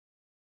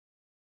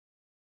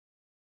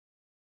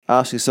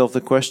 ask yourself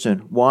the question,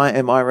 why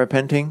am I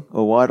repenting,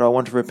 or why do I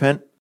want to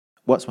repent?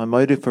 What's my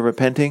motive for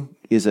repenting?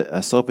 Is it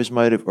a selfish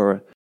motive or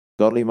a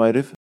godly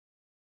motive?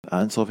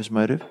 Unselfish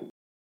motive?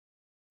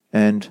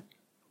 And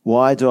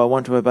why do I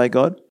want to obey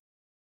God?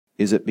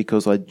 Is it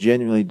because I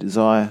genuinely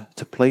desire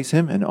to please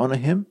him and honor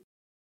him?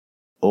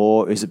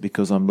 Or is it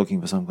because I'm looking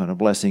for some kind of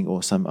blessing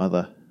or some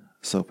other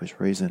selfish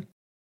reason?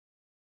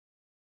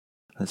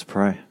 Let's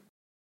pray.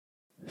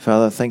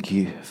 Father, thank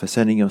you for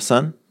sending your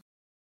Son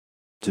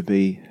to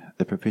be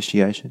the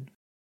propitiation,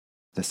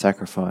 the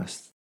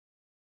sacrifice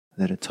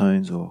that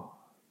atones or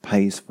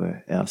pays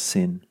for our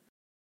sin.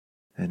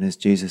 And as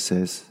Jesus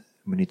says,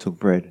 when he took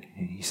bread,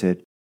 he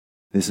said,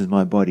 "This is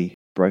my body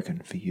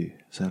broken for you."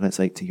 So let's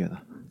eat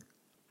together.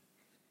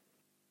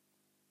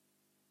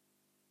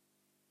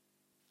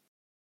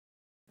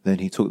 Then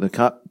he took the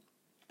cup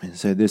and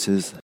said, "This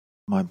is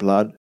my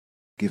blood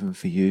given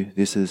for you.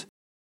 This is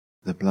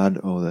the blood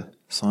or the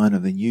sign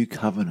of the new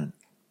covenant."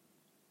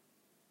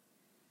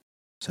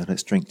 So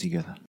let's drink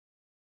together.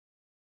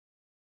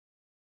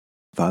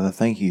 Father,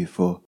 thank you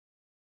for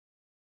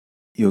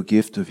your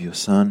gift of your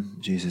Son.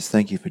 Jesus,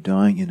 thank you for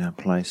dying in our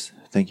place.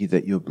 Thank you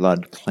that your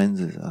blood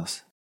cleanses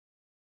us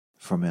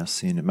from our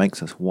sin. It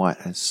makes us white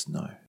as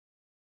snow.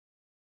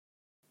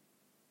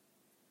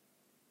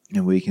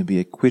 And we can be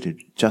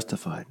acquitted,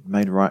 justified,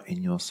 made right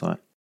in your sight.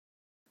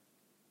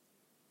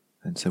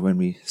 And so when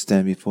we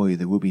stand before you,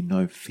 there will be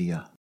no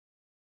fear.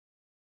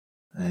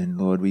 And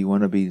Lord, we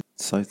want to be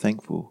so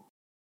thankful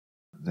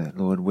that,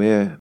 Lord,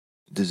 we're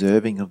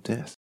deserving of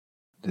death.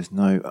 There's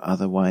no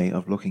other way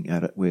of looking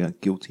at it. We are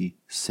guilty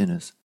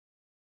sinners.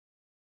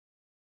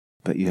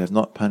 But you have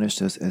not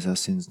punished us as our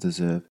sins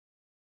deserve.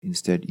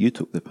 Instead, you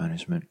took the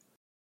punishment.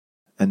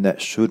 And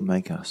that should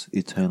make us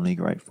eternally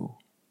grateful.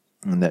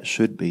 And that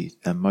should be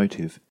a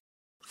motive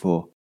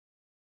for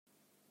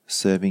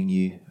serving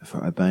you,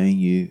 for obeying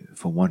you,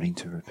 for wanting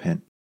to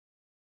repent.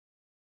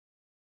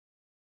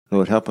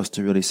 Lord, help us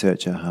to really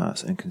search our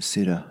hearts and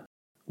consider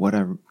what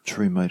our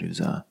true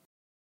motives are.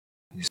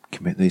 We just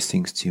commit these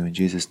things to you in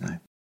Jesus' name.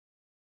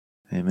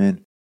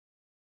 Amen.